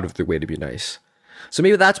go out of their way to be nice. So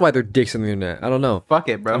maybe that's why they're dicks on the internet. I don't know. Fuck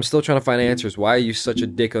it, bro. I'm still trying to find answers. Why are you such a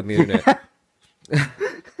dick on the internet?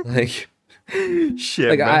 Like, shit.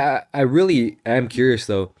 like man. I really am curious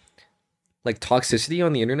though. Like toxicity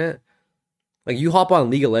on the internet. Like you hop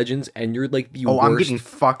on League of Legends and you're like the worst. I'm getting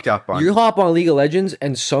fucked up on. You hop on League of Legends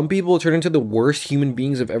and some people turn into the worst human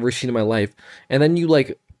beings I've ever seen in my life. And then you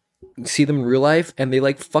like see them in real life and they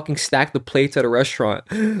like fucking stack the plates at a restaurant.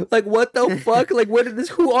 Like what the fuck? Like what is this?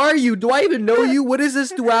 Who are you? Do I even know you? What is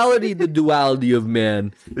this duality? The duality of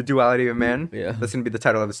man. The duality of man. Yeah. That's gonna be the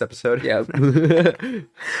title of this episode. Yeah.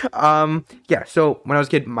 Yeah. So when I was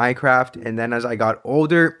a kid, Minecraft, and then as I got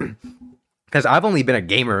older, because I've only been a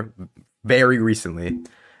gamer very recently.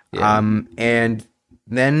 Yeah. And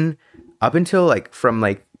then up until like from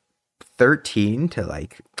like 13 to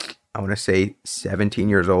like I want to say 17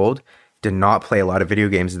 years old, did not play a lot of video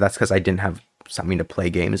games. That's because I didn't have something to play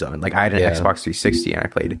games on. Like I had an Xbox 360 and I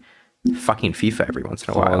played fucking FIFA every once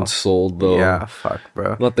in a while. Console though. Yeah, fuck,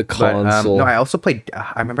 bro. Not the console. No, I also played.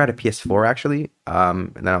 I remember I had a PS4 actually.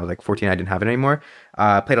 And then I was like 14. I didn't have it anymore.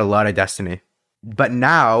 I played a lot of Destiny. But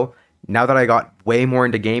now that I got way more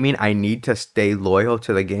into gaming, I need to stay loyal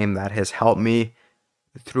to the game that has helped me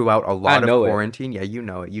throughout a lot of quarantine. Yeah, you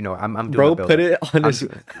know it. You know, I'm doing Bro, the build put up. it on his.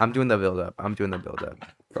 I'm doing the build up. I'm doing the build up.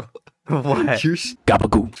 Bro. What? Your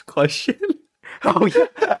gabagool question. Oh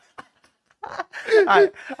yeah. All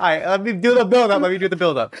right. Let me do the build up. Let me do the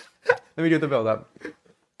build up.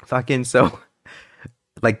 Fucking so,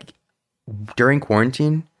 like, during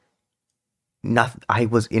quarantine, nothing. I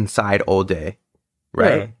was inside all day,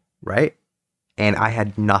 right? Yeah. Right, and I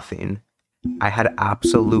had nothing. I had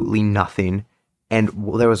absolutely nothing, and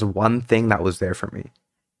there was one thing that was there for me.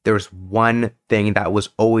 There was one thing that was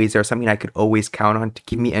always there, something I could always count on to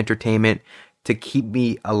keep me entertainment, to keep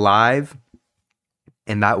me alive,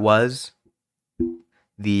 and that was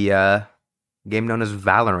the game known as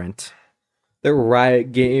Valorant. The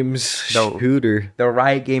Riot Games shooter. The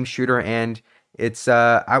Riot Games shooter, and it's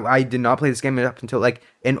I did not play this game up until like,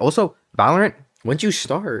 and also Valorant. When'd you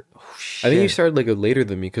start? Oh, shit. I think you started like later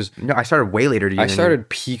than me because No, I started way later. I started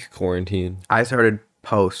peak quarantine. I started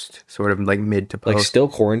post, sort of like mid to post. Like still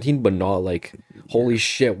quarantine, but not like holy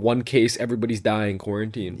shit, one case, everybody's dying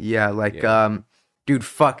quarantine. Yeah, like dude,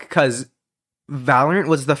 fuck, because Valorant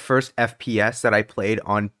was the first FPS that I played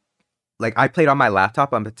on. Like I played on my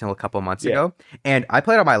laptop up until a couple months ago, and I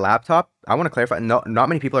played on my laptop. I want to clarify, not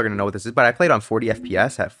many people are gonna know what this is, but I played on 40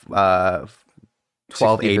 FPS at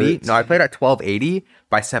 1280. No, I played at 1280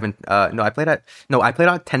 by 7. I played on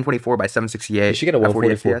 1024 by 768. You should get a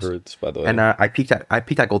 144 hertz, by the way. And I peaked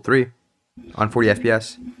at gold 3 on 40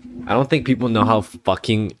 FPS. I don't think people know how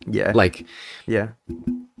fucking like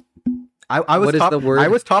I was what is top, the word? I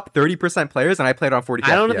was top 30% players and I played on 40 FPS.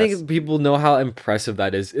 I don't think people know how impressive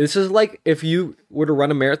that is. This is like if you were to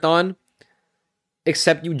run a marathon,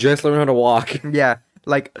 except you just learned how to walk. Yeah.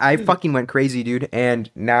 Like I fucking went crazy, dude. And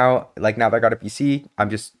now that I got a PC,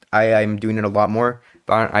 I'm doing it a lot more.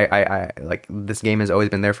 But I like this game has always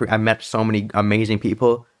been there for me. I met so many amazing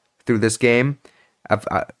people through this game.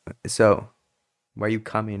 So why are you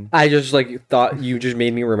coming? I just like thought you just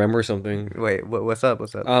made me remember something. Wait, what's up?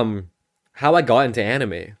 How I got into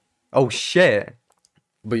anime. Oh shit.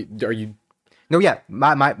 But are you? No, yeah.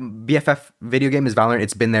 My BFF video game is Valorant.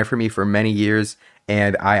 It's been there for me for many years,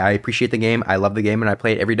 and I appreciate the game. I love the game, and I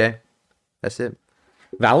play it every day. That's it.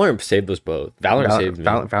 Valorant saved us both. Valorant saved me.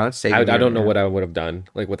 Valorant saved me. I don't know what I would have done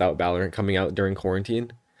like without Valorant coming out during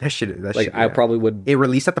quarantine. I probably would. It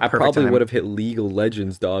released at the perfect time. I probably would have hit League of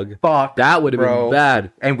Legends, dog. Fuck, that would have been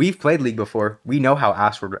bad. And we've played League before. We know how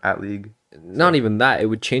ass we're at League. Not even that. It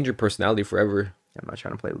would change your personality forever. I'm not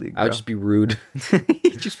trying to play League. I would just be rude.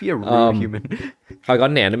 You'd just be a rude human. How I got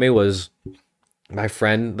into anime was my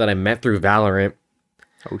friend that I met through Valorant.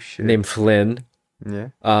 Oh shit. Named Flynn.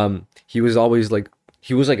 Yeah. He was always like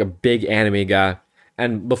he was like a big anime guy.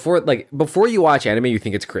 And before you watch anime, you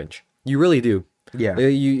think it's cringe. You really do. Yeah.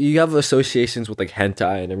 You have associations with like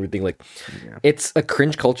hentai and everything. Like Yeah. it's a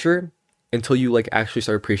cringe culture until you like actually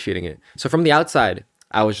start appreciating it. So from the outside,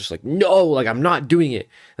 I was just like, no, like I'm not doing it.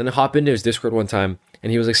 And then I hop into his Discord one time,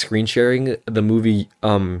 and he was like screen sharing the movie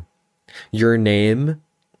Your Name.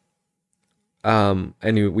 And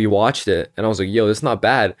we watched it, and I was like, yo, it's not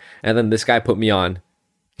bad. And then this guy put me on.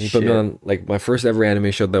 He put me Shit. on like my first ever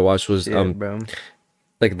anime show that I watched was Yeah, bro.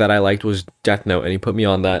 like that I liked was Death Note, and he put me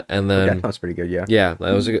on that. And then That sounds pretty good. Yeah. yeah,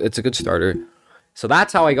 it's a good starter. So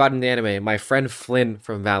that's how I got into anime. My friend Flynn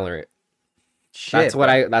from Valorant. Shit.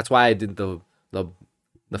 That's why I did the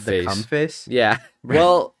face. Cum face. Yeah.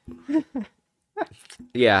 Well.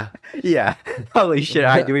 Yeah. Yeah. Holy shit.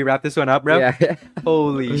 All right, do we wrap this one up, bro? Yeah.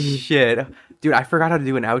 Holy shit. Dude, I forgot how to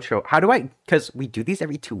do an outro. How do I? Because we do these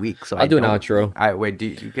every 2 weeks. So I'll do an don't- outro. All right, wait. Do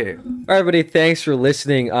you get it? All right, everybody. Thanks for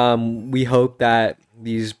listening. We hope that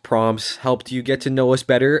these prompts helped you get to know us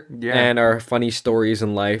better Yeah. and our funny stories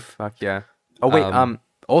in life. Fuck yeah. Oh wait.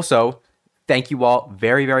 Also, thank you all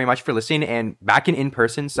very very much for listening and back in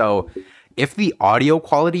person. So, if the audio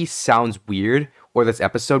quality sounds weird or this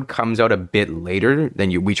episode comes out a bit later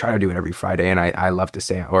than we try to do it every Friday, and I love to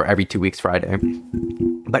say or every 2 weeks Friday.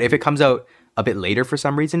 But if it comes out a bit later for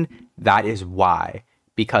some reason, that is why,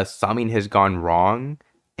 because something has gone wrong.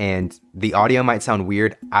 And the audio might sound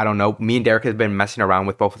weird. I don't know. Me and Derek have been messing around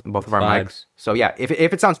with both of our Fine. mics. So yeah, if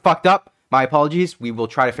it sounds fucked up, my apologies. We will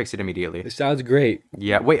try to fix it immediately. It sounds great.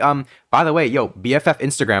 Yeah. Wait. By the way, yo, BFF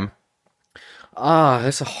Instagram.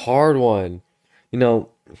 That's a hard one. You know,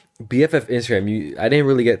 BFF Instagram. I didn't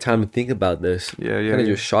really get time to think about this. Yeah, yeah, Kind of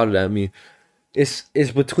yeah. just shot it at me. It's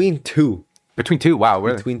between two. Between two. Wow.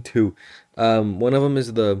 Really? Between two. One of them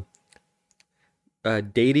is the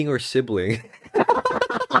dating or sibling.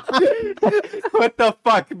 What the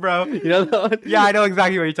fuck, bro? You know that one? Yeah, I know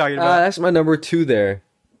exactly what you're talking about. That's my number two there.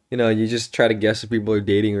 You know, you just try to guess if people are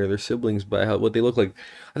dating or their siblings by what they look like.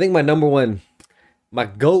 I think my number one, my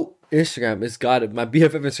GOAT Instagram my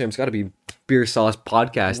BFF Instagram's got to be BeerSos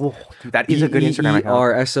Podcast. Whoa, dude, that is a good Instagram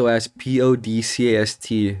account.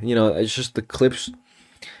 BeerSospodcast. You know, it's just the clips.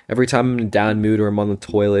 Every time I'm in a down mood or I'm on the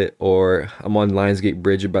toilet or I'm on Lionsgate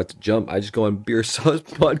Bridge about to jump, I just go on BeerSos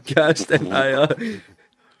Podcast and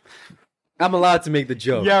I'm allowed to make the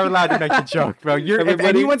joke. You're allowed to make the joke, bro. If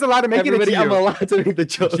anyone's allowed to make it, it's you. I'm allowed to make the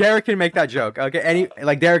joke. Derek can make that joke. Okay,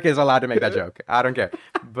 Derek is allowed to make that joke. I don't care.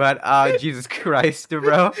 But Jesus Christ,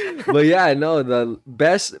 bro. But yeah, no,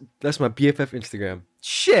 that's my BFF Instagram.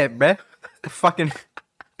 Shit, man. Fucking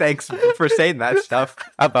thanks for saying that stuff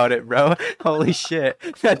about it, bro. Holy shit.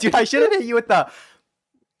 Dude, I should have hit you with the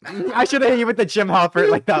Jim Halpert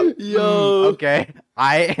like that. Yo. Okay.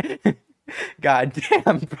 God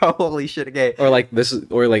damn, bro. Holy shit. Okay. Or like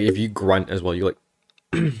if you grunt as well, you're like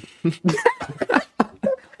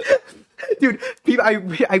dude, people,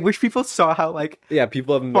 I wish people saw how like yeah,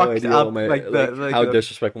 people have no idea up, what my like how the-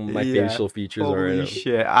 disrespectful my facial features are. Holy Right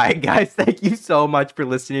shit. All right, guys, thank you so much for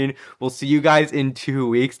listening. We'll see you guys in 2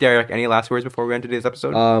 weeks. Derek, any last words before we end today's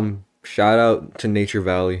episode? now. Shout out to Nature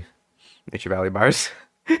Valley. Nature Valley bars.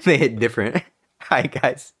 They hit different. Hi,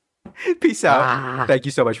 guys. Peace out. Thank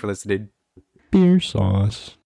you so much for listening. Beer sauce.